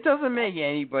 It doesn't make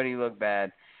anybody look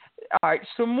bad. All right,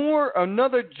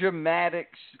 another dramatic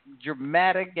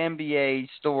NBA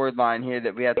storyline here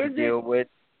that we have to deal with.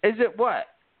 Is it what?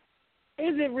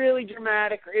 Is it really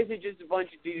dramatic, or is it just a bunch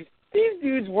of dudes? These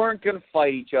dudes weren't going to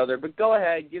fight each other, but go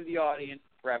ahead, give the audience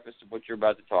a preface of what you're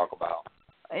about to talk about.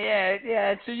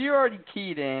 Yeah, so you're already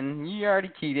keyed in.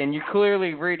 You're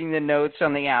clearly reading the notes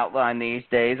on the outline these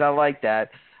days. I like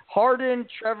that. Harden,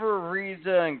 Trevor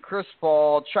Ariza, and Chris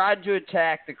Paul tried to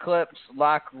attack the Clips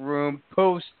locker room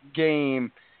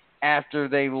post-game after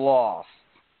they lost.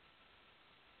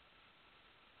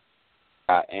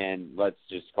 And let's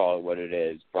just call it what it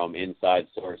is, from inside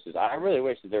sources. I really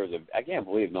wish that there was I can't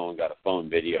believe no one got a phone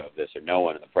video of this, or no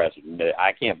one in the press.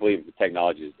 I can't believe the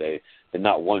technology is that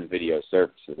not one video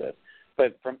surfaced of this.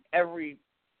 But from every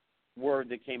word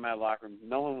that came out of the locker room,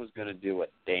 no one was going to do a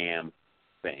damn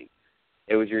thing.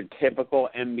 It was your typical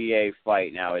NBA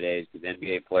fight nowadays, because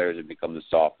NBA players have become the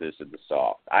softest of the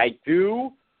soft. I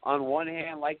do, on one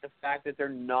hand, like the fact that they're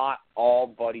not all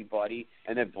buddy-buddy,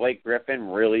 and that Blake Griffin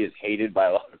really is hated by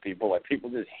a lot of people. Like,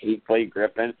 people just hate Blake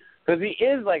Griffin, because he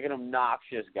is like an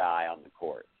obnoxious guy on the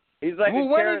court. He's like a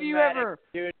charismatic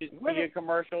dude in media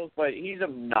commercials, but he's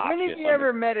obnoxious. When have you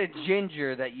ever met a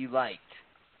ginger that you liked?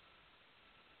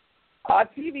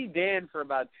 TV Dan for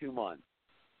about 2 months.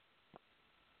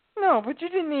 No, but you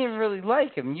didn't even really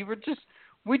like him.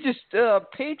 We just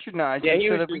patronized him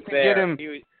so that we could get him.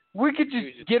 We could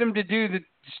just get him to do the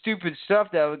stupid stuff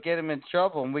that would get him in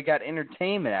trouble, and we got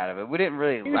entertainment out of it. We didn't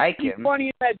really like him. He's funny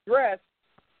in that dress.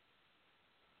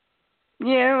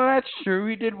 Yeah, well, that's true.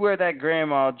 He did wear that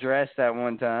grandma dress that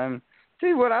one time.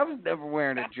 See what? I was never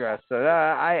wearing a dress, so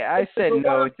I said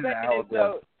no to the whole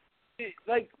thing.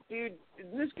 Like, dude,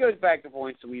 this goes back to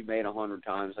points that we've made 100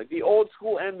 times. Like, the old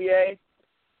school NBA,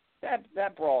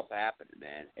 that brawl's happening,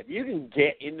 man. If you can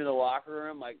get into the locker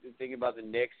room, like thinking about the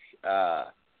Knicks,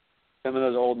 some of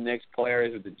those old Knicks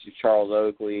players with the Charles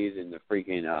Oakleys and the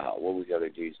freaking, what was the other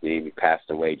dude's name? He passed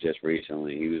away just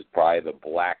recently. He was probably the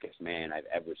blackest man I've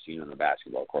ever seen on the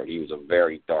basketball court. He was a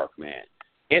very dark man.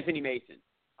 Anthony Mason.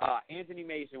 Anthony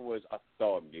Mason was a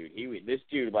thug, dude. He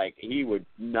would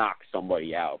knock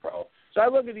somebody out, bro. So I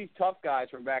look at these tough guys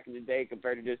from back in the day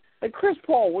compared to just, like, Chris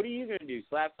Paul, what are you going to do?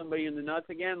 Slap somebody in the nuts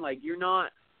again? Like, you're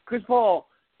not. Chris Paul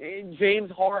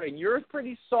James Harden, you're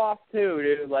pretty soft too,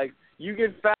 dude. Like, you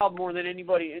get fouled more than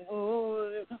anybody. And,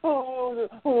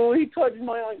 he touched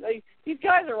my eye. Like, these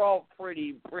guys are all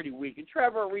pretty weak. And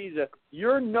Trevor Ariza,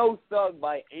 you're no thug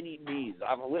by any means.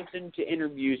 I've listened to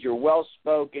interviews. You're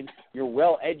well-spoken. You're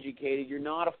well-educated. You're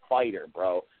not a fighter,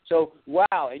 bro. So,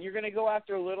 wow. And you're going to go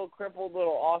after crippled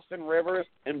little Austin Rivers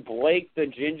and Blake the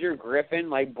Ginger Griffin?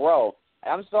 Like, bro,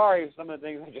 I'm sorry if some of the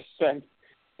things I just said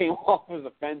came off as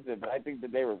offensive, but I think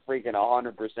that they were freaking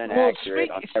 100% accurate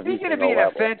on every speaking of single being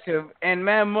level. offensive, and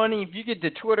Mad Money, if you get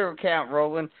the Twitter account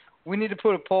rolling, we need to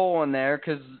put a poll on there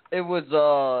because it was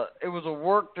a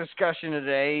work discussion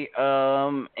today,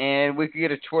 and we could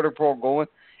get a Twitter poll going.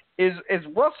 Is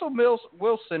Russell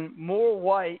Wilson more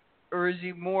white or is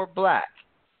he more black?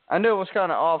 I know it was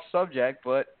kind of off subject,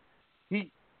 but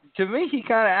to me he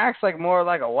kind of acts like more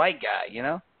like a white guy, you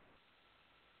know?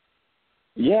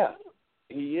 Yeah.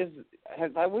 He is,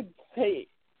 I would say,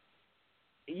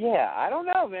 yeah, I don't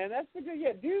know, man. That's the good.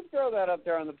 Yeah, do throw that up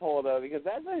there on the poll, though, because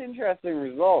that's an interesting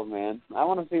result, man. I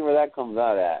want to see where that comes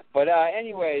out at. But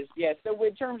anyways, yeah, so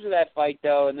in terms of that fight,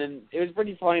 though, and then it was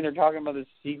pretty funny. They're talking about this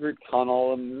secret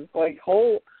tunnel and, like,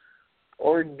 whole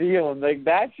ordeal. And, like,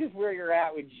 that's just where you're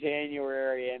at with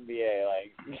January NBA.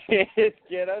 Like, just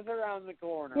get us around the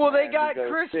corner. Well, they man, got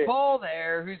Chris Paul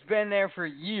there, who's been there for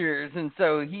years, and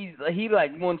so he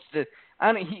wants to.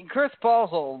 Chris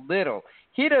Paul's a little.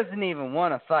 He doesn't even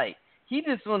want to fight. He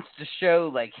just wants to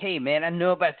show, like, hey, man, I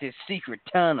know about this secret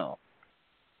tunnel.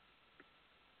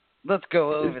 Let's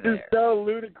go over there. It's so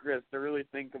ludicrous to really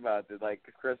think about this. Like,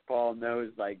 Chris Paul knows,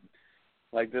 like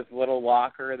this little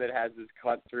locker that has this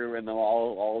cut through, and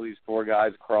all these four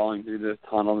guys crawling through this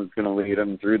tunnel that's going to lead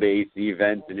them through the AC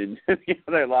vents and into the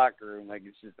other locker room. Like,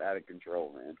 it's just out of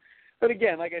control, man. But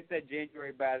again, like I said,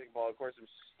 January basketball, of course, some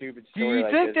stupid story.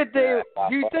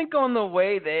 Do you think on the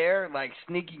way there, like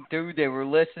sneaking through, they were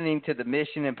listening to the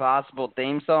Mission Impossible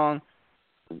theme song?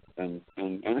 And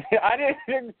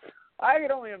I could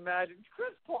only imagine.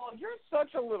 Chris Paul, you're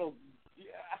such a little.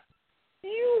 Yeah,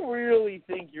 you really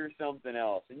think you're something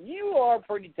else, and you are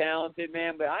pretty talented,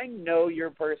 man. But I know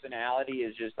your personality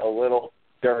is just a little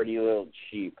dirty, a little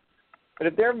cheap. But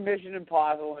if they're Mission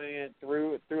Impossible it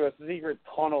through a secret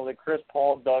tunnel that Chris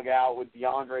Paul dug out with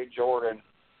DeAndre Jordan,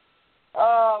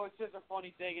 it's just a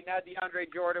funny thing. And now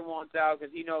DeAndre Jordan wants out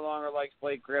because he no longer likes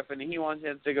Blake Griffin, and he wants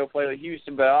him to go play with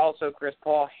Houston. But also Chris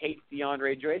Paul hates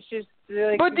DeAndre Jordan. It's just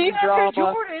like, but DeAndre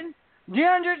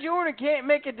Jordan can't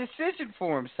make a decision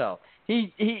for himself.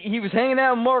 He was hanging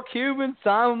out with Mark Cuban,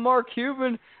 signed with Mark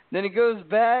Cuban. Then he goes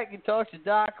back and talks to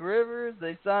Doc Rivers.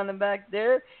 They sign him back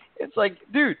there. It's like,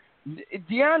 dude.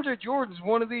 DeAndre Jordan's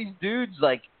one of these dudes,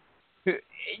 like,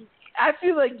 I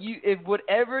feel like if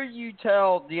whatever you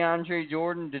tell DeAndre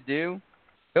Jordan to do,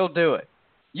 he'll do it.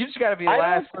 You just got to be the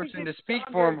last person to speak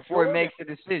for him before he makes a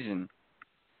decision.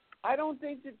 I don't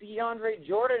think that DeAndre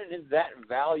Jordan is that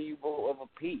valuable of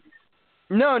a piece.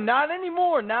 No, not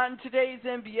anymore. Not in today's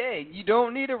NBA. You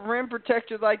don't need a rim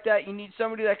protector like that. You need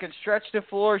somebody that can stretch the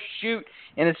floor, shoot,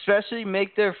 and especially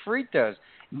make their free throws.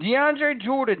 DeAndre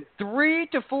Jordan, 3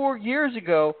 to 4 years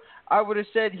ago, I would have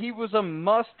said he was a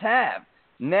must-have.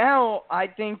 Now I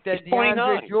think that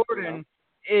DeAndre Jordan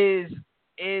is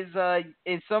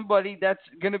somebody that's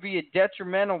going to be a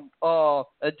detrimental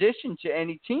addition to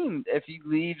any team if he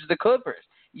leaves the Clippers.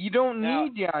 You don't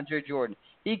need DeAndre Jordan.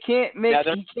 He can't make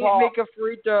a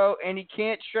free throw, and he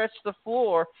can't stretch the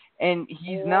floor, and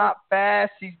he's not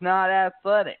fast. He's not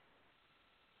athletic.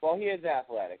 Well, he is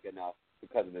athletic enough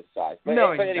because of his size. But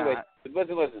he's anyway, not.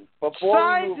 Listen. Before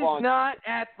size we move on, is not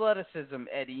athleticism,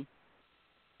 Eddie.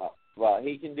 Well,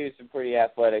 he can do some pretty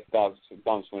athletic dunks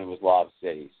when it was Lob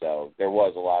City, so there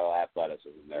was a lot of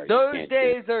athleticism there. Those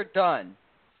days are done.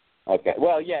 Okay.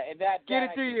 Well, yeah, and that get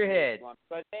it through your head.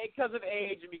 But because of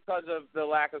age and because of the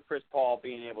lack of Chris Paul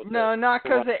being able to. No, not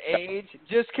because of age.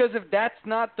 Just because of that's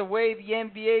not the way the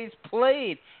NBA's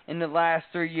played in the last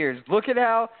 3 years. Look at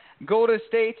how Golden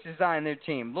State's designed their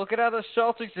team. Look at how the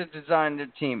Celtics have designed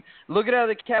their team. Look at how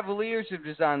the Cavaliers have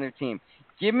designed their team.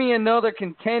 Give me another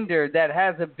contender that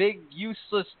has a big,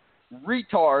 useless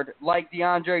retard like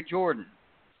DeAndre Jordan.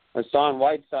 Hassan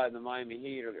Whiteside and the Miami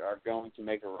Heat are going to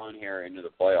make a run here into the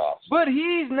playoffs. But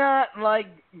he's not like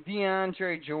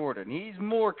DeAndre Jordan. He's a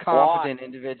more confident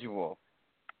individual.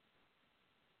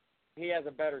 He has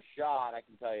a better shot, I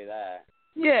can tell you that.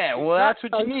 Yeah, well, that's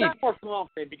what you need. He's not more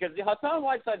confident because Hassan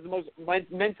Whiteside's the most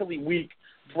mentally weak,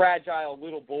 fragile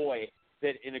little boy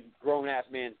that in a grown-ass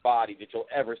man's body that you'll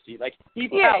ever see. Like, he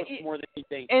pouts more than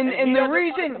anything. And the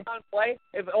reason...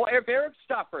 If Eric,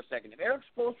 stop for a second. If Eric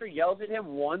Spoelstra yells at him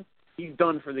once, he's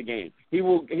done for the game. His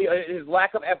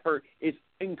lack of effort is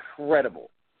incredible.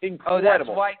 Oh, that's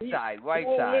Whiteside. He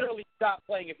will literally stop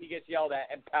playing if he gets yelled at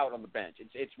and pout on the bench.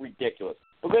 It's ridiculous.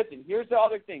 But listen, here's the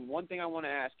other thing. One thing I want to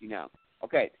ask you now.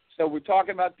 Okay, so we're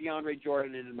talking about DeAndre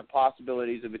Jordan and the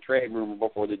possibilities of a trade rumor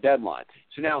before the deadline.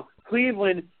 So now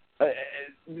Cleveland,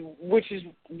 this is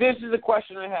a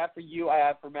question I have for you, I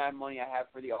have for Mad Money, I have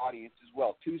for the audience as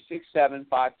well.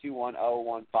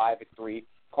 267-521-0153.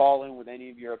 Call in with any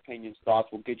of your opinions, thoughts.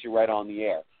 We'll get you right on the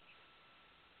air.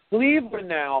 Cleveland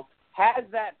now has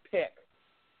that pick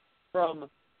from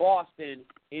Boston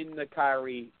in the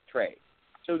Kyrie trade.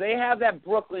 So they have that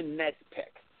Brooklyn Nets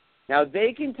pick. Now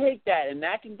they can take that, and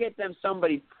that can get them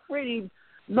somebody pretty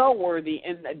noteworthy,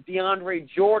 and DeAndre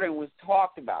Jordan was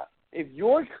talked about. If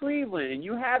you're Cleveland and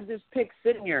you have this pick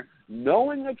sitting here,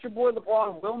 knowing that your boy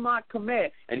LeBron will not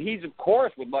commit, and he's, of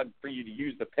course, would love for you to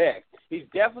use the pick, he's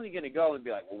definitely going to go and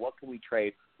be like, well, what can we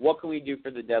trade? What can we do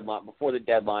for the deadline, before the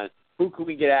deadline? Who can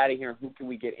we get out of here? Who can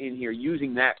we get in here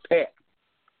using that pick?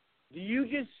 Do you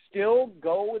just still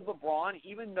go with LeBron,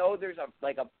 even though there's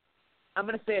I'm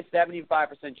going to say a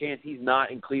 75% chance he's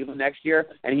not in Cleveland next year,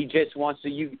 and he just wants to,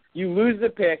 you lose the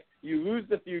pick, you lose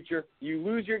the future, you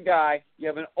lose your guy, you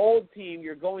have an old team,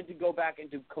 you're going to go back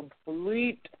into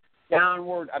complete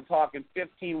downward, I'm talking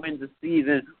 15 wins a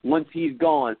season once he's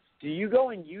gone. Do you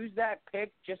go and use that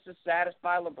pick just to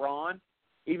satisfy LeBron,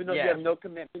 even though you have no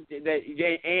commitment, and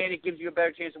it gives you a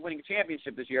better chance of winning a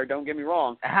championship this year, don't get me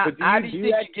wrong. How do you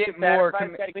think you get more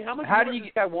commitment?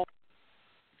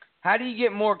 How do you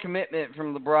get more commitment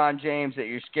from LeBron James that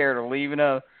you're scared of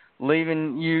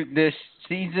leaving you this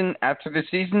season, after the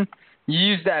season? You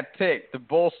use that pick to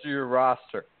bolster your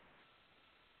roster.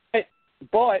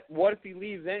 But what if he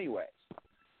leaves anyways?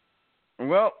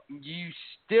 Well, you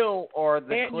still are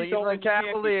the Cleveland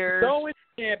Cavaliers. Go in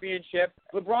the championship.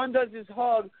 LeBron does his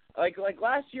hug. Like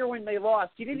last year when they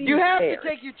lost, he didn't even You have care. to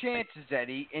take your chances,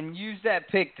 Eddie, and use that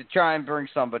pick to try and bring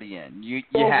somebody in. You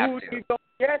have who to. do you go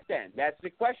get then? That's the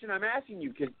question I'm asking you,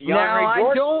 because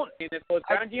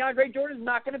DeAndre Jordan is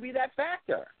not going to be that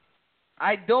factor.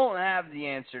 I don't have the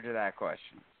answer to that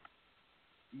question.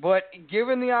 But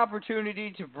given the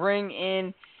opportunity to bring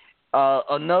in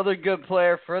another good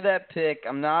player for that pick,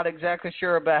 I'm not exactly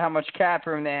sure about how much cap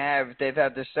room they have if they've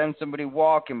had to send somebody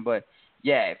walking, but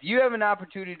yeah, if you have an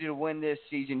opportunity to win this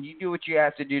season, you do what you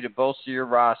have to do to bolster your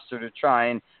roster to try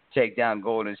and take down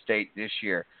Golden State this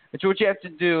year. It's what you have to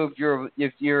do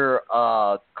if you're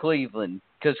Cleveland,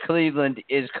 because Cleveland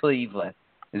is Cleveland.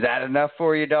 Is that enough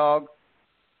for you, dog?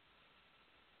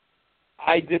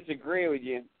 I disagree with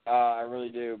you. I really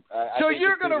do. So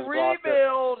you're going to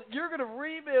rebuild. You're going to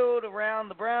rebuild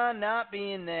around LeBron not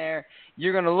being there.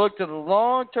 You're going to look to the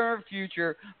long-term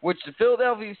future, which the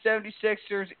Philadelphia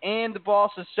 76ers and the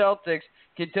Boston Celtics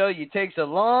can tell you takes a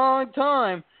long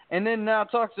time. And then now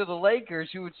talk to the Lakers,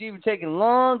 who it's even taking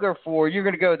longer for. You're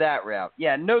going to go that route.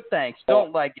 Yeah, no thanks.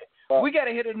 Don't like it. We got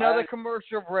to hit another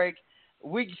commercial break.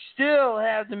 We still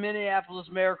have the Minneapolis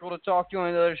Miracle to talk to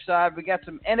on the other side. We got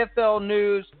some NFL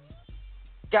news.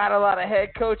 Got a lot of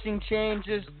head coaching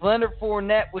changes. Leonard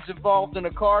Fournette was involved in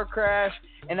a car crash.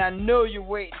 And I know you're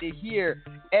waiting to hear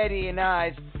Eddie and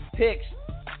I's picks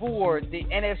for the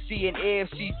NFC and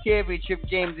AFC championship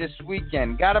game this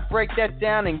weekend. Got to break that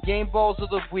down in Game Balls of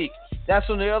the Week. That's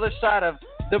on the other side of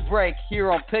the break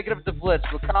here on Picking Up the Blitz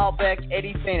with Kyle Beck,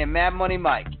 Eddie Payne, and Mad Money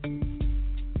Mike.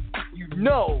 You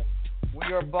know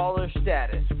we are baller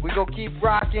status. We gonna keep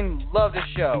rocking. Love the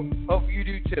show. Hope you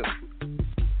do too.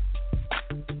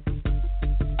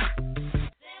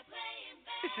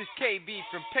 This is KB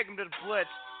from Picking Up the Blitz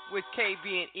with KB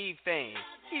and E-Fane.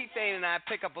 E-Fane and I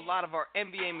pick up a lot of our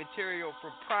NBA material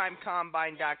from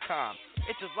PrimeCombine.com.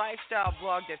 It's a lifestyle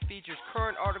blog that features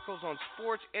current articles on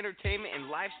sports, entertainment, and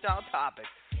lifestyle topics.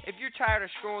 If you're tired of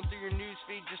scrolling through your news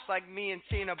feed just like me and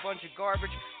seeing a bunch of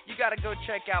garbage, you got to go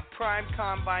check out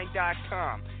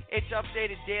PrimeCombine.com. It's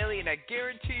updated daily, and I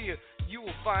guarantee you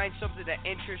will find something that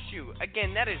interests you.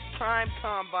 Again, that is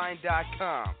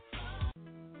PrimeCombine.com.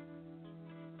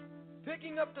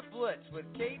 Picking Up the Blitz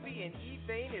with KB and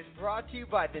E-Fane is brought to you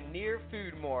by the Near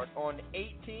Food Mart on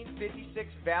 1856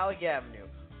 Valley Avenue,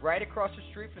 right across the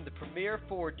street from the Premier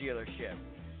Ford dealership.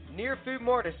 Near Food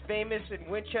Mart is famous in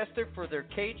Winchester for their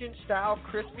Cajun-style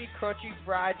crispy, crunchy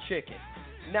fried chicken.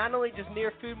 Not only does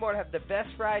Near Food Mart have the best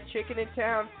fried chicken in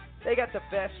town, they got the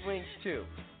best wings too.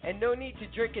 And no need to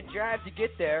drink and drive to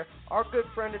get there. Our good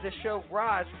friend of the show,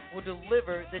 Raj, will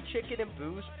deliver the chicken and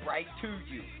booze right to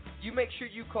you. You make sure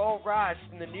you call Raj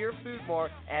from the Near Food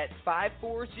Mart at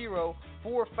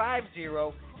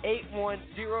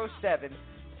 540-450-8107.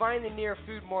 Find the Near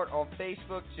Food Mart on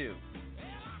Facebook too.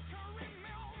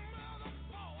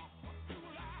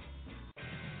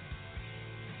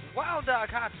 Wild Dog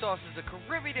Hot Sauce is a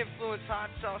Caribbean-influenced hot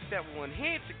sauce that will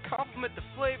enhance and complement the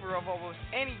flavor of almost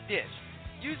any dish.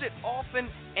 Use it often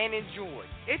and enjoy.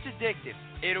 It's addictive.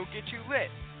 It'll get you lit.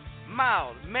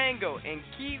 Mild, mango, and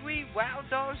kiwi, Wild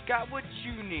Dog's got what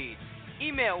you need.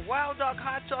 Email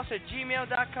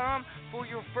wilddoghotsauce@gmail.com for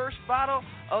your first bottle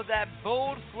of that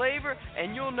bold flavor,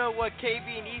 and you'll know what KB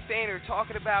and Ethan are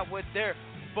talking about with their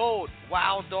bold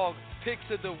Wild Dog picks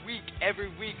of the week every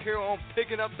week here on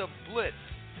Picking Up the Blitz.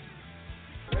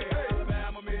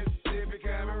 Alabama, Mississippi,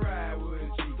 come and ride with a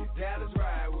G. Dallas,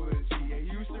 ride with a G.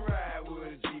 Houston, ride with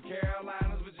a G.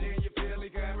 Carolinas, Virginia, Philly,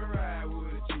 come and ride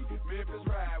with a G. Memphis,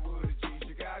 ride with a G.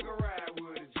 Chicago, ride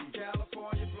with a G.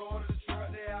 California, Florida,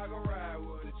 Detroit, they all go ride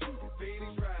with a G.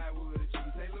 Phoenix, ride with a G.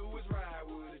 St. Louis, ride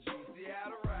with a G.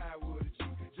 Seattle, ride with a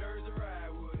G. Jersey,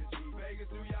 ride with a G. Vegas,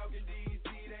 New York, and D.C.,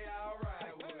 they all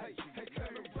ride with a G. Hey,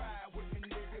 come and ride with me,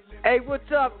 nigga. Hey,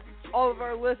 what's up, all of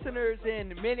our listeners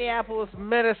in Minneapolis,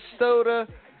 Minnesota?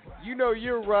 You know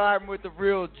you're riding with the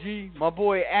real G. My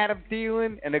boy Adam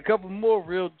Thielen and a couple more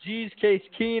real G's. Case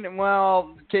Keenum,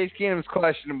 well, Case Keenum's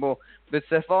questionable, but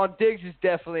Stephon Diggs is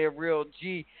definitely a real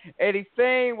G. Eddie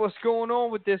Fane, what's going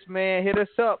on with this, man? Hit us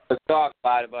up. Let's talk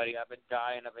about it, buddy. I've been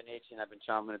dying, I've been itching, I've been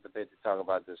chomping at the bit to talk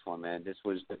about this one, man. This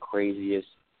was the craziest.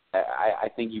 I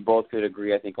think you both could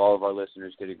agree. I think all of our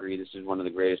listeners could agree. This is one of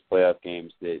the greatest playoff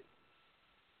games that,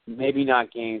 maybe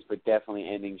not games, but definitely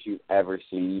endings you've ever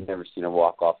seen. You've never seen a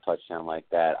walk-off touchdown like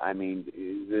that. I mean,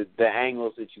 the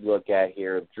angles that you look at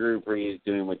here of Drew Brees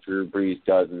doing what Drew Brees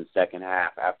does in the second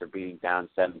half after being down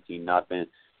 17-0,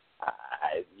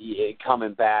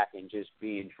 coming back and just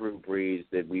being Drew Brees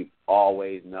that we've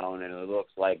always known, and it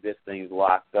looks like this thing's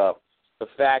locked up. The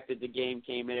fact that the game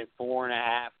came in at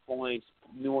 4.5 points,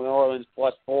 New Orleans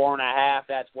plus 4.5,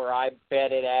 that's where I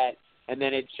bet it at, and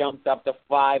then it jumped up to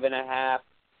 5.5.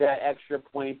 That extra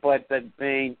point, but the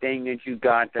main thing that you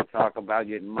got to talk about,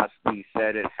 it must be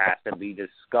said, it has to be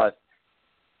discussed.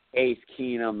 Case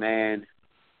Keenum, man,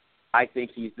 I think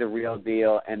he's the real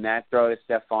deal, and that throw to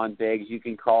Stephon Diggs, you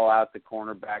can call out the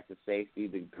cornerback, the safety,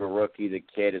 the rookie, the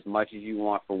kid, as much as you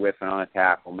want for whiffing on a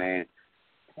tackle, man.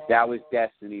 That was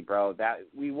destiny, bro. That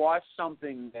we watched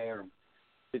something there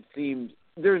that seemed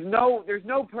there's no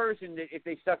person that if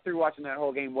they stuck through watching that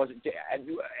whole game wasn't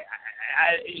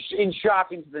in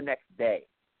shock into the next day.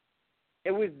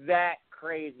 It was that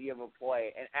crazy of a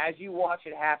play, and as you watch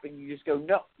it happen, you just go,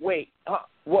 no, wait,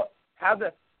 what? How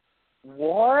the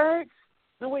what?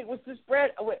 No, wait, what's the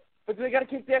spread? Oh, wait, but they got to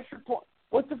kick the extra point.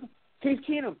 What's the Case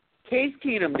Keenum? Case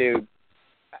Keenum, dude.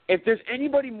 If there's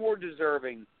anybody more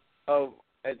deserving of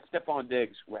Stephon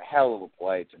Diggs, a hell of a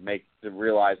play to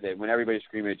realize that when everybody's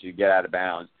screaming at you, get out of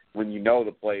bounds, when you know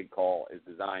the play call is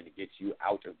designed to get you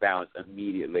out of bounds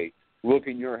immediately,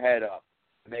 looking your head up,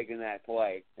 making that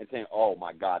play, and saying, oh,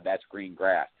 my God, that's green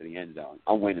grass to the end zone.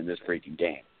 I'm winning this freaking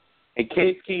game. And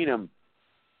Case Keenum,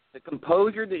 the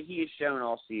composure that he has shown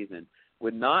all season,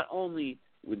 with not only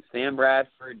with Sam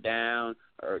Bradford down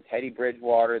or Teddy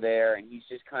Bridgewater there, and he's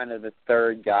just kind of the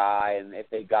third guy, and if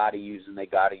they got to use him, they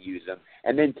got to use him.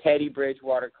 And then Teddy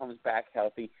Bridgewater comes back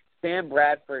healthy. Sam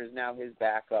Bradford is now his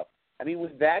backup. I mean,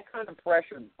 with that kind of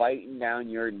pressure biting down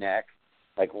your neck,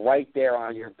 like right there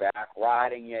on your back,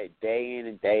 riding you day in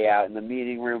and day out in the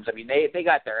meeting rooms. I mean, they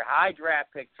got their high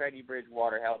draft pick, Teddy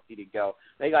Bridgewater, healthy to go.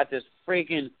 They got this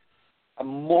freaking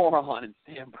moron in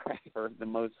Sam Bradford, the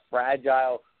most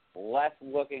fragile,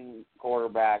 less-looking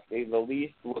quarterback, the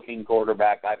least-looking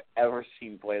quarterback I've ever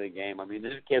seen play the game. I mean,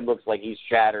 this kid looks like he's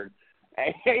shattered.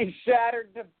 He's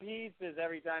shattered to pieces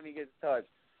every time he gets touched.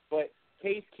 But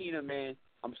Case Keenum, man,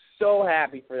 I'm so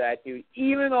happy for that dude.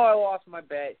 Even though I lost my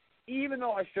bet, even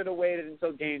though I should have waited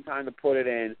until game time to put it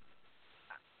in,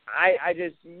 I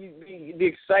just the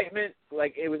excitement,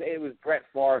 like it was Brett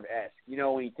Favre-esque. You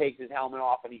know, when he takes his helmet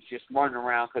off and he's just running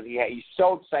around because he's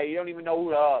so excited. You don't even know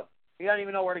who to hug. He doesn't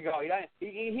even know where to go.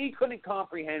 He couldn't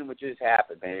comprehend what just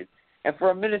happened, man. And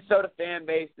for a Minnesota fan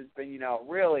base that's been, you know,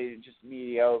 really just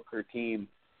mediocre team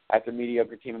after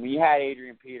mediocre team. I mean, you had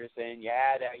Adrian Peterson, you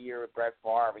had that year with Brett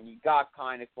Favre, and you got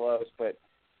kind of close, but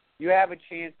you have a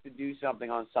chance to do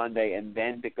something on Sunday and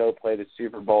then to go play the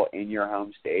Super Bowl in your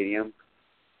home stadium.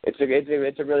 It's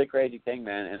a really crazy thing,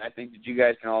 man, and I think that you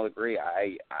guys can all agree.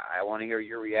 I want to hear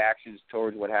your reactions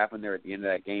towards what happened there at the end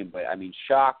of that game, but, I mean,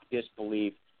 shock,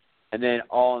 disbelief, and then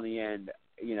all in the end,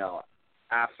 you know,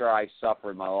 after I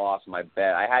suffered my loss, my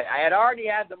bet, I had already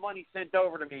had the money sent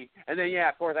over to me, and then, yeah,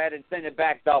 of course, I had to send it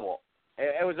back double.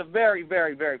 It was a very,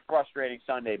 very, very frustrating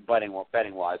Sunday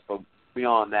betting-wise, but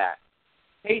beyond that.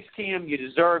 Case Keenum, you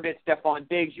deserved it. Stephon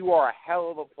Diggs, you are a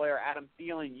hell of a player. Adam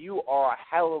Thielen, you are a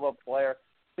hell of a player.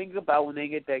 think about when they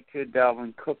get that kid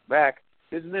Dalvin Cook back,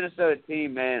 this Minnesota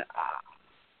team, man,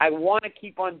 I want to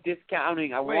keep on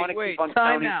discounting. I want to keep on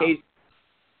counting cases.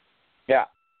 Yeah.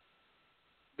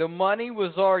 The money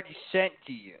was already sent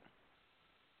to you.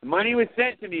 The money was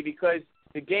sent to me because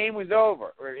the game was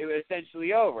over, or it was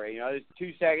essentially over. There's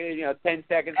 2 seconds, 10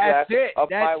 seconds left.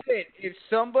 That's it. If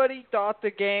somebody thought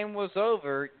the game was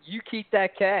over, you keep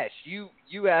that cash. You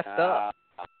effed up.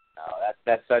 No,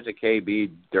 that's such a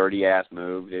KB dirty ass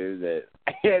move, dude.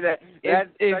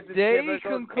 If they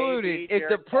concluded, if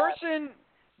the person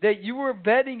that you were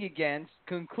betting against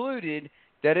concluded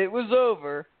that it was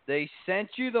over, they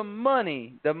sent you the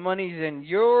money. The money's in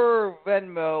your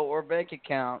Venmo or bank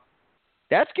account.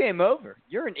 That's game over.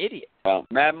 You're an idiot. Well,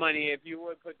 Mad Money, if you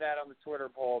would put that on the Twitter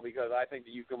poll, because I think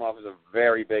that you come off as a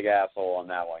very big asshole on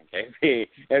that one, KP.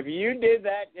 If you did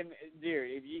that, dude,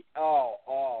 if you,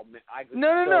 man,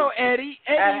 No, Eddie,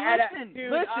 listen.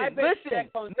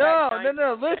 No,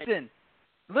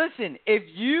 listen. If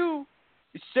you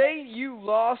say you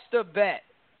lost a bet,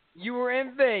 you were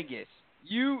in Vegas,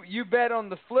 you bet on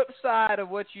the flip side of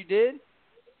what you did,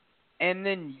 and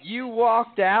then you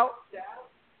walked out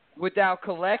without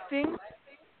collecting,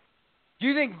 do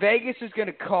you think Vegas is going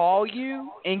to call you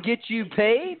and get you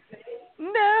paid?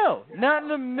 No, not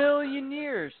in a million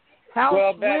years.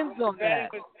 House wins on that.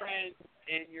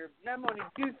 And your memo,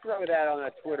 do throw that on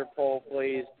a Twitter poll,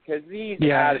 please, because he's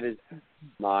out of his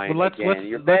mind. Well,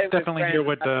 again. let's definitely hear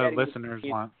what the listeners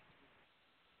want.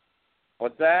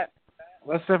 What's that?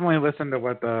 Let's definitely listen to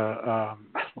what or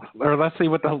let's see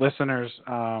what the listeners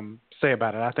say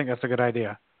about it. I think that's a good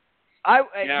idea.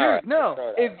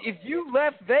 If you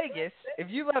left Vegas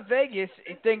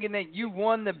thinking that you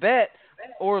won the bet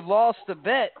or lost the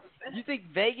bet, you think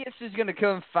Vegas is going to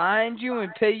come find you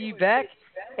and pay you back?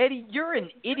 Eddie, you're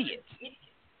an idiot.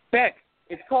 Beck,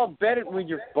 it's called betting with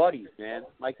your buddies, man.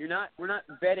 Like we're not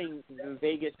betting the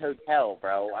Vegas hotel,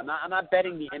 bro. I'm not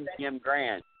betting the MGM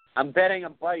Grand. I'm betting a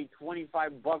buddy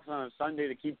 $25 on a Sunday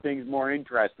to keep things more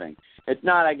interesting. It's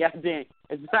not a goddamn.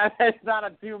 It's not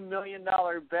a $2 million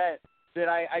bet that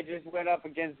I just went up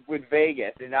against with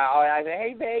Vegas. And I say,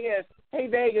 hey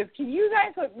Vegas, can you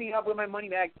guys hook me up with my money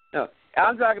back? No,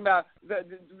 I'm talking about.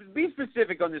 Be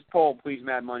specific on this poll, please,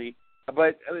 Mad Money.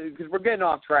 But because we're getting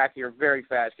off track here very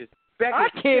fast. I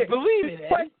can't believe it.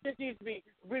 Question needs to be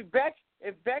with Beck.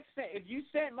 If you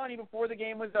sent money before the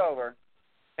game was over,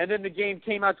 and then the game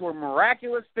came out to a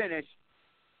miraculous finish,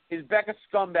 is Beck a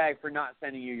scumbag for not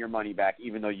sending you your money back,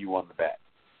 even though you won the bet?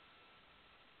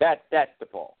 That's the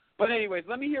poll. But anyways,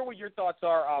 let me hear what your thoughts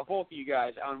are, both of you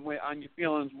guys, on your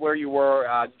feelings, where you were.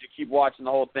 Did you keep watching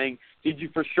the whole thing? Did you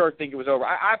for sure think it was over?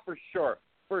 I for sure.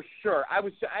 I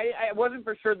wasn't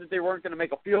for sure that they weren't going to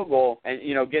make a field goal and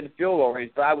get in the field goal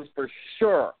range, but I was for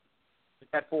sure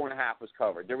that 4.5 was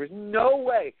covered. There was no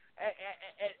way at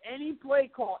any play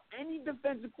call, any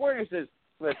defensive coordinator says,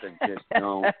 "Listen, just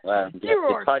don't let him get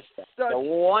the touchdown." The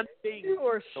one thing you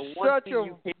are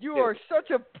such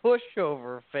a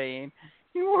pushover, Fane.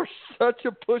 You are such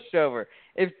a pushover.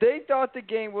 If they thought the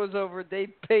game was over, they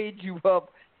paid you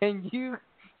up, and you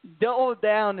doubled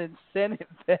down and sent it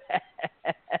back.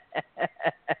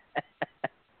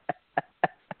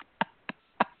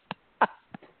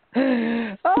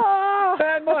 Mad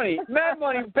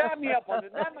Money, back me up on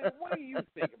this. Mad Money, what do you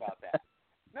think about that?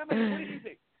 Mad Money, what do you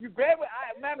think?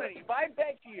 Mad Money, if I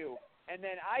bet you, and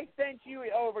then I sent you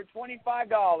over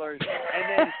 $25, and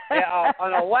then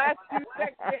on the last 2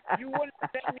 seconds, you wouldn't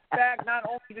send me back not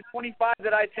only the 25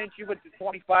 that I sent you, but the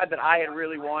 25 that I had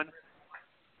really won?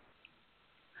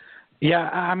 Yeah,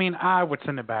 I mean, I would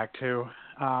send it back too.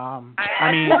 I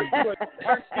mean, you're a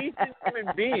decent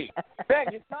human being.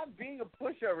 Beck, it's not being a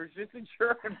pushover. It's just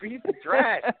ensuring a piece of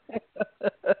trash.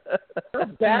 You're a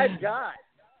bad guy.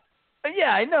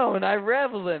 Yeah, I know, and I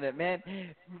revel in it, man.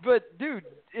 But, dude,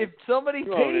 if somebody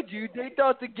paid you, they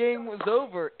thought the game was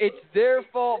over. It's their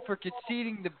fault for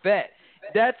conceding the bet.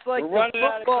 That's like the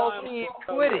football team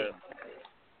quitting.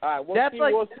 All right,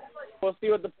 we'll see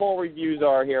what the poll reviews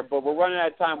are here, but we're running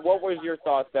out of time. What was your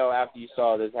thoughts, though, after you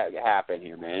saw this happen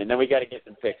here, man? And then we got to get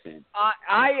some picks in.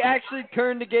 I actually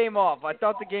turned the game off. I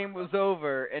thought the game was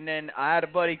over, and then I had a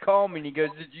buddy call me, and he goes,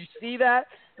 "Did you see that?"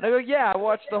 And I go, "Yeah, I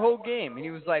watched the whole game." And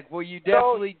he was like, "Well, you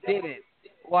definitely didn't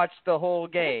watch the whole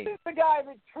game." This is the guy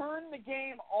that turned the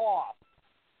game off.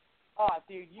 Oh,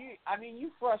 dude,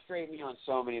 you frustrate me on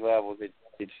so many levels.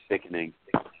 It's sickening.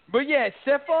 But yeah,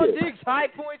 Stephon Diggs high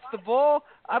points the ball.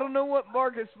 I don't know what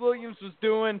Marcus Williams was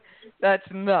doing. That's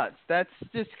nuts. That's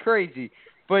just crazy.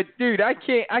 But dude, I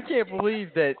can't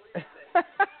believe that.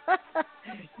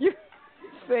 You're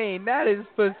saying that is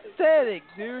pathetic,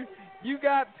 dude. You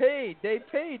got paid. They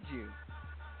paid you.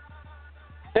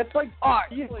 That's like All right.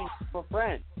 stealing for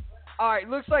friends. All right,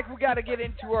 looks like we got to get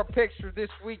into our picks for this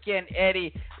weekend,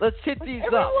 Eddie. Let's hit these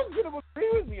up. Everyone's gonna agree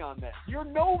with me on that. There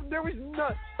was no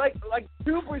like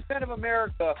 2% of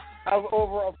America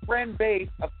over a friend base,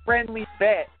 a friendly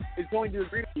bet is going to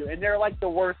agree with you, and they're like the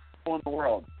worst people in the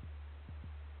world.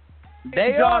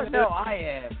 They are. No, I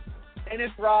am.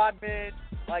 Dennis Rodman,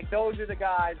 like those are the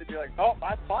guys that be like, oh,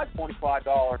 that's my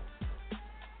 $25.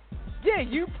 Yeah,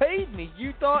 you paid me.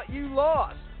 You thought you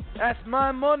lost. That's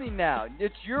my money now.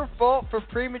 It's your fault for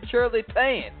prematurely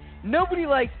paying. Nobody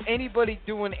likes anybody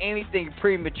doing anything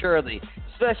prematurely,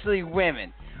 especially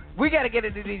women. We got to get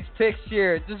into these picks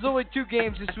here. There's only 2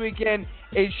 games this weekend.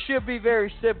 It should be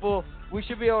very simple. We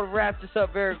should be able to wrap this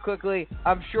up very quickly.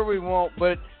 I'm sure we won't,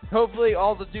 but hopefully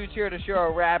all the dudes here at the show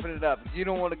are wrapping it up. You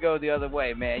don't want to go the other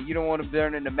way, man. You don't want to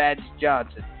turn into Magic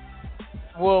Johnson.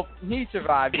 Well, he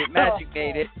survived it. Magic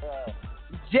made it.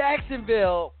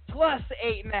 Jacksonville plus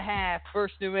 8.5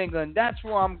 versus New England. That's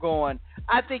where I'm going.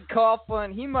 I think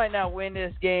Coughlin, he might not win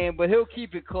this game, but he'll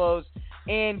keep it close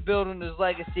and build on his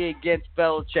legacy against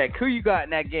Belichick. Who you got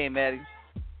in that game, Eddie?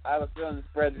 I have a feeling the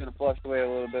spread's going to flush away a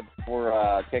little bit before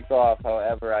kickoff.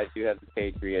 However, I do have the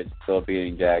Patriots still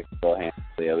beating Jacksonville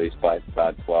handily, at least by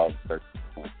about 12, 13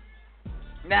 points.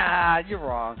 Nah, you're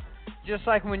wrong. Just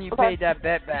like when you paid that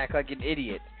bet back like an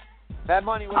idiot. Mad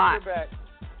Money, what's your bet?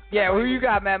 Yeah, who you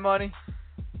got, Mad Money?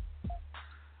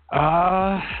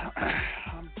 I'm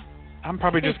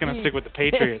probably just going to stick with the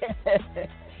Patriots.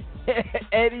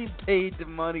 Eddie paid the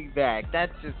money back.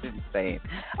 That's just insane.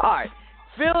 All right.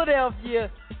 Philadelphia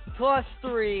plus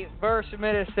 3 versus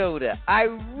Minnesota. I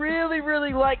really,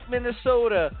 really like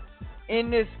Minnesota in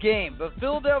this game, but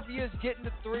Philadelphia is getting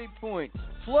the 3 points.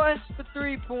 Plus the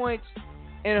 3 points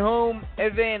and home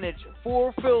advantage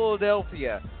for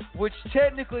Philadelphia, which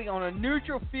technically on a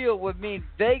neutral field would mean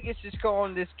Vegas is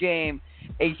calling this game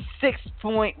a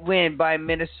 6-point win by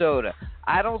Minnesota.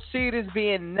 I don't see it as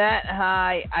being that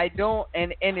high. I don't,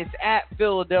 and it's at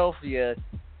Philadelphia,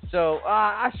 so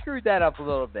I screwed that up a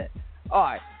little bit. All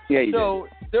right. Yeah, you so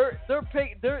did.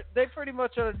 They pretty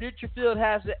much on a neutral field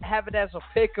have it as a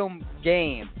pick'em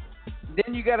game.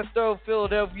 Then you got to throw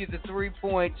Philadelphia the 3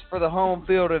 points for the home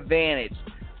field advantage.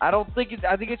 I think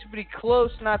it's pretty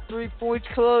close, not 3 points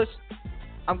close.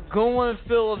 I'm going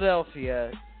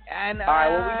Philadelphia. And all right,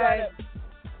 well, we got it.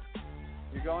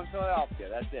 You're going Philadelphia.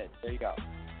 That's it. There you go.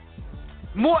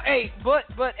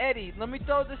 But Eddie, let me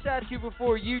throw this at you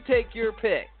before you take your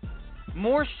pick.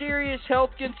 More serious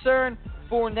health concern,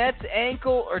 Fournette's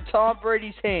ankle or Tom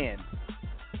Brady's hand?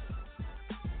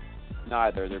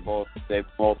 Neither. They both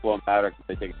won't matter because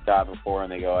they take a shot before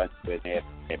and they go into it.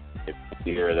 If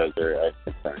either of those are a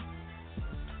concern.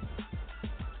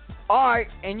 All right,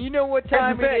 and you know what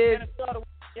time it is.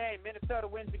 Minnesota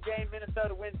wins the game.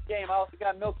 Minnesota wins the game. I also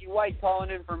got Milky White calling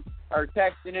in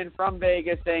texting in from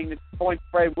Vegas saying that the point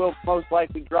spread will most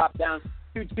likely drop down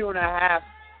to 2.5.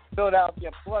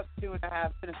 Philadelphia plus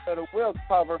 2.5. Minnesota will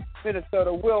cover.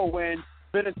 Minnesota will win.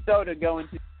 Minnesota going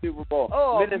to the Super Bowl.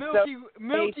 Oh, Minnesota,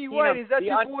 Milky White, is that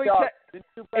your boy?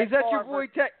 Is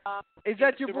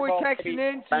that your boy texting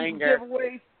in some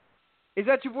giveaways? Is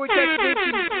that your boy texting in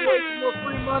some giveaways for more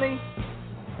free money?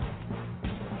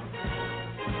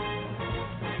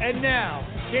 And now,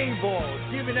 Game Balls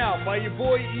given out by your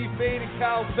boy E-Fade and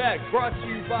Kyle Beck. Brought to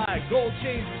you by Gold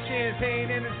Chains and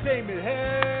Champagne Entertainment.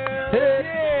 Hell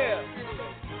yeah!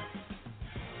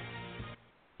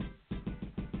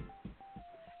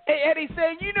 Hey, Eddie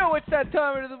Fane, you know it's that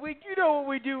time of the week. You know what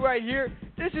we do right here.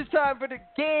 This is time for the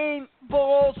Game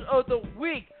Balls of the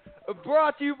Week.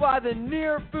 Brought to you by the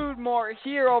Near Food Mart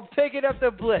here on Picking Up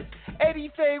the Blitz. Eddie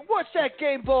Fane, what's that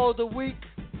Game Ball of the Week?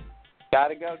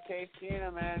 Gotta go Case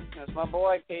Keenum, man. That's my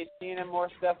boy, Case Keenum or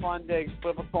Stephon Diggs.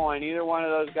 Flip a coin. Either one of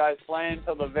those guys playing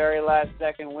until the very last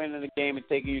second, winning the game and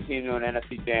taking your team to an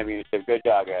NFC championship. Good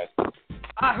job, guys.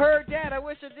 I heard that. I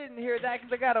wish I didn't hear that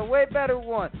because I got a way better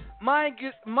one. My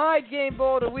Game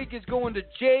Ball of the Week is going to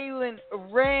Jalen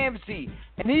Ramsey.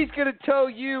 And he's going to tell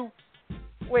you...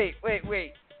 Wait.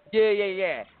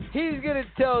 Yeah. He's going to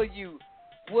tell you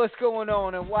what's going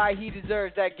on and why he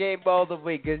deserves that Game Ball of the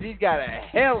Week, because he's got a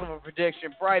hell of a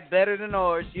prediction, probably better than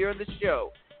ours here on the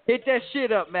show. Hit that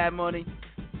shit up, Mad Money.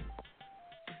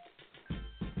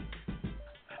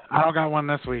 I don't got one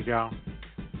this week, y'all.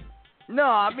 No,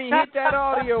 I mean hit that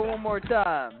audio one more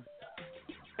time.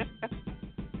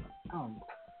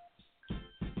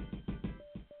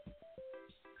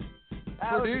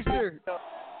 Producer.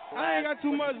 I ain't got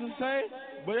too much to say,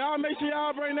 but y'all make sure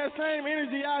y'all bring that same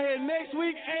energy out here next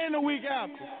week and the week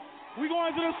after. We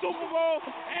going to the Super Bowl,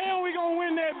 and we going to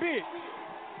win that bitch.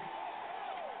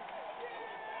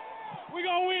 We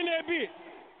going to win that bitch.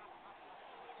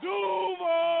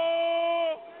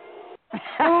 Duval!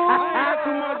 I ain't got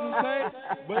too much to say,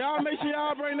 but y'all make sure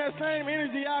y'all bring that same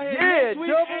energy out here next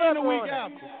week and the week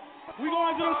after. We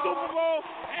going to the Super Bowl,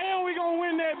 and we going to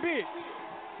win that bitch.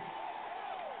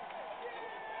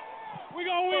 We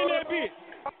going to win that bitch.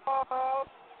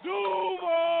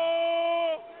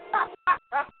 Duval!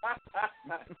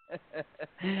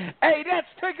 Hey, that's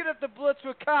Picking Up the Blitz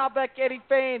with Kyle Beck, Eddie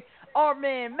Fane. Our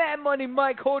man, Mad Money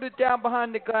Mike, hold it down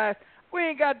behind the glass. We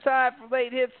ain't got time for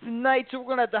late hits tonight, so we're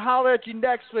going to have to holler at you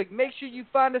next week. Make sure you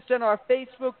find us on our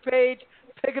Facebook page,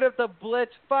 Picking Up the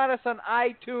Blitz. Find us on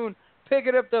iTunes,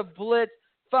 Picking Up the Blitz.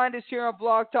 Find us here on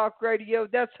Blog Talk Radio.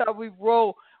 That's how we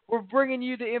roll. We're bringing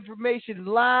you the information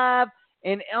live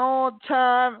and on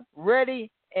time, ready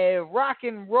and rock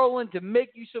and rolling to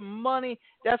make you some money.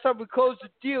 That's how we close the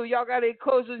deal. Y'all got any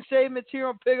closing statements here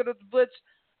on Picking Up the Blitz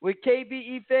with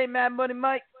KB, Fame, Mad Money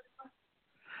Mike?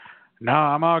 No,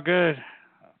 I'm all good.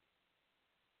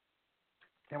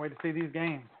 Can't wait to see these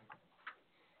games.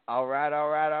 All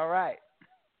right.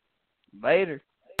 Later.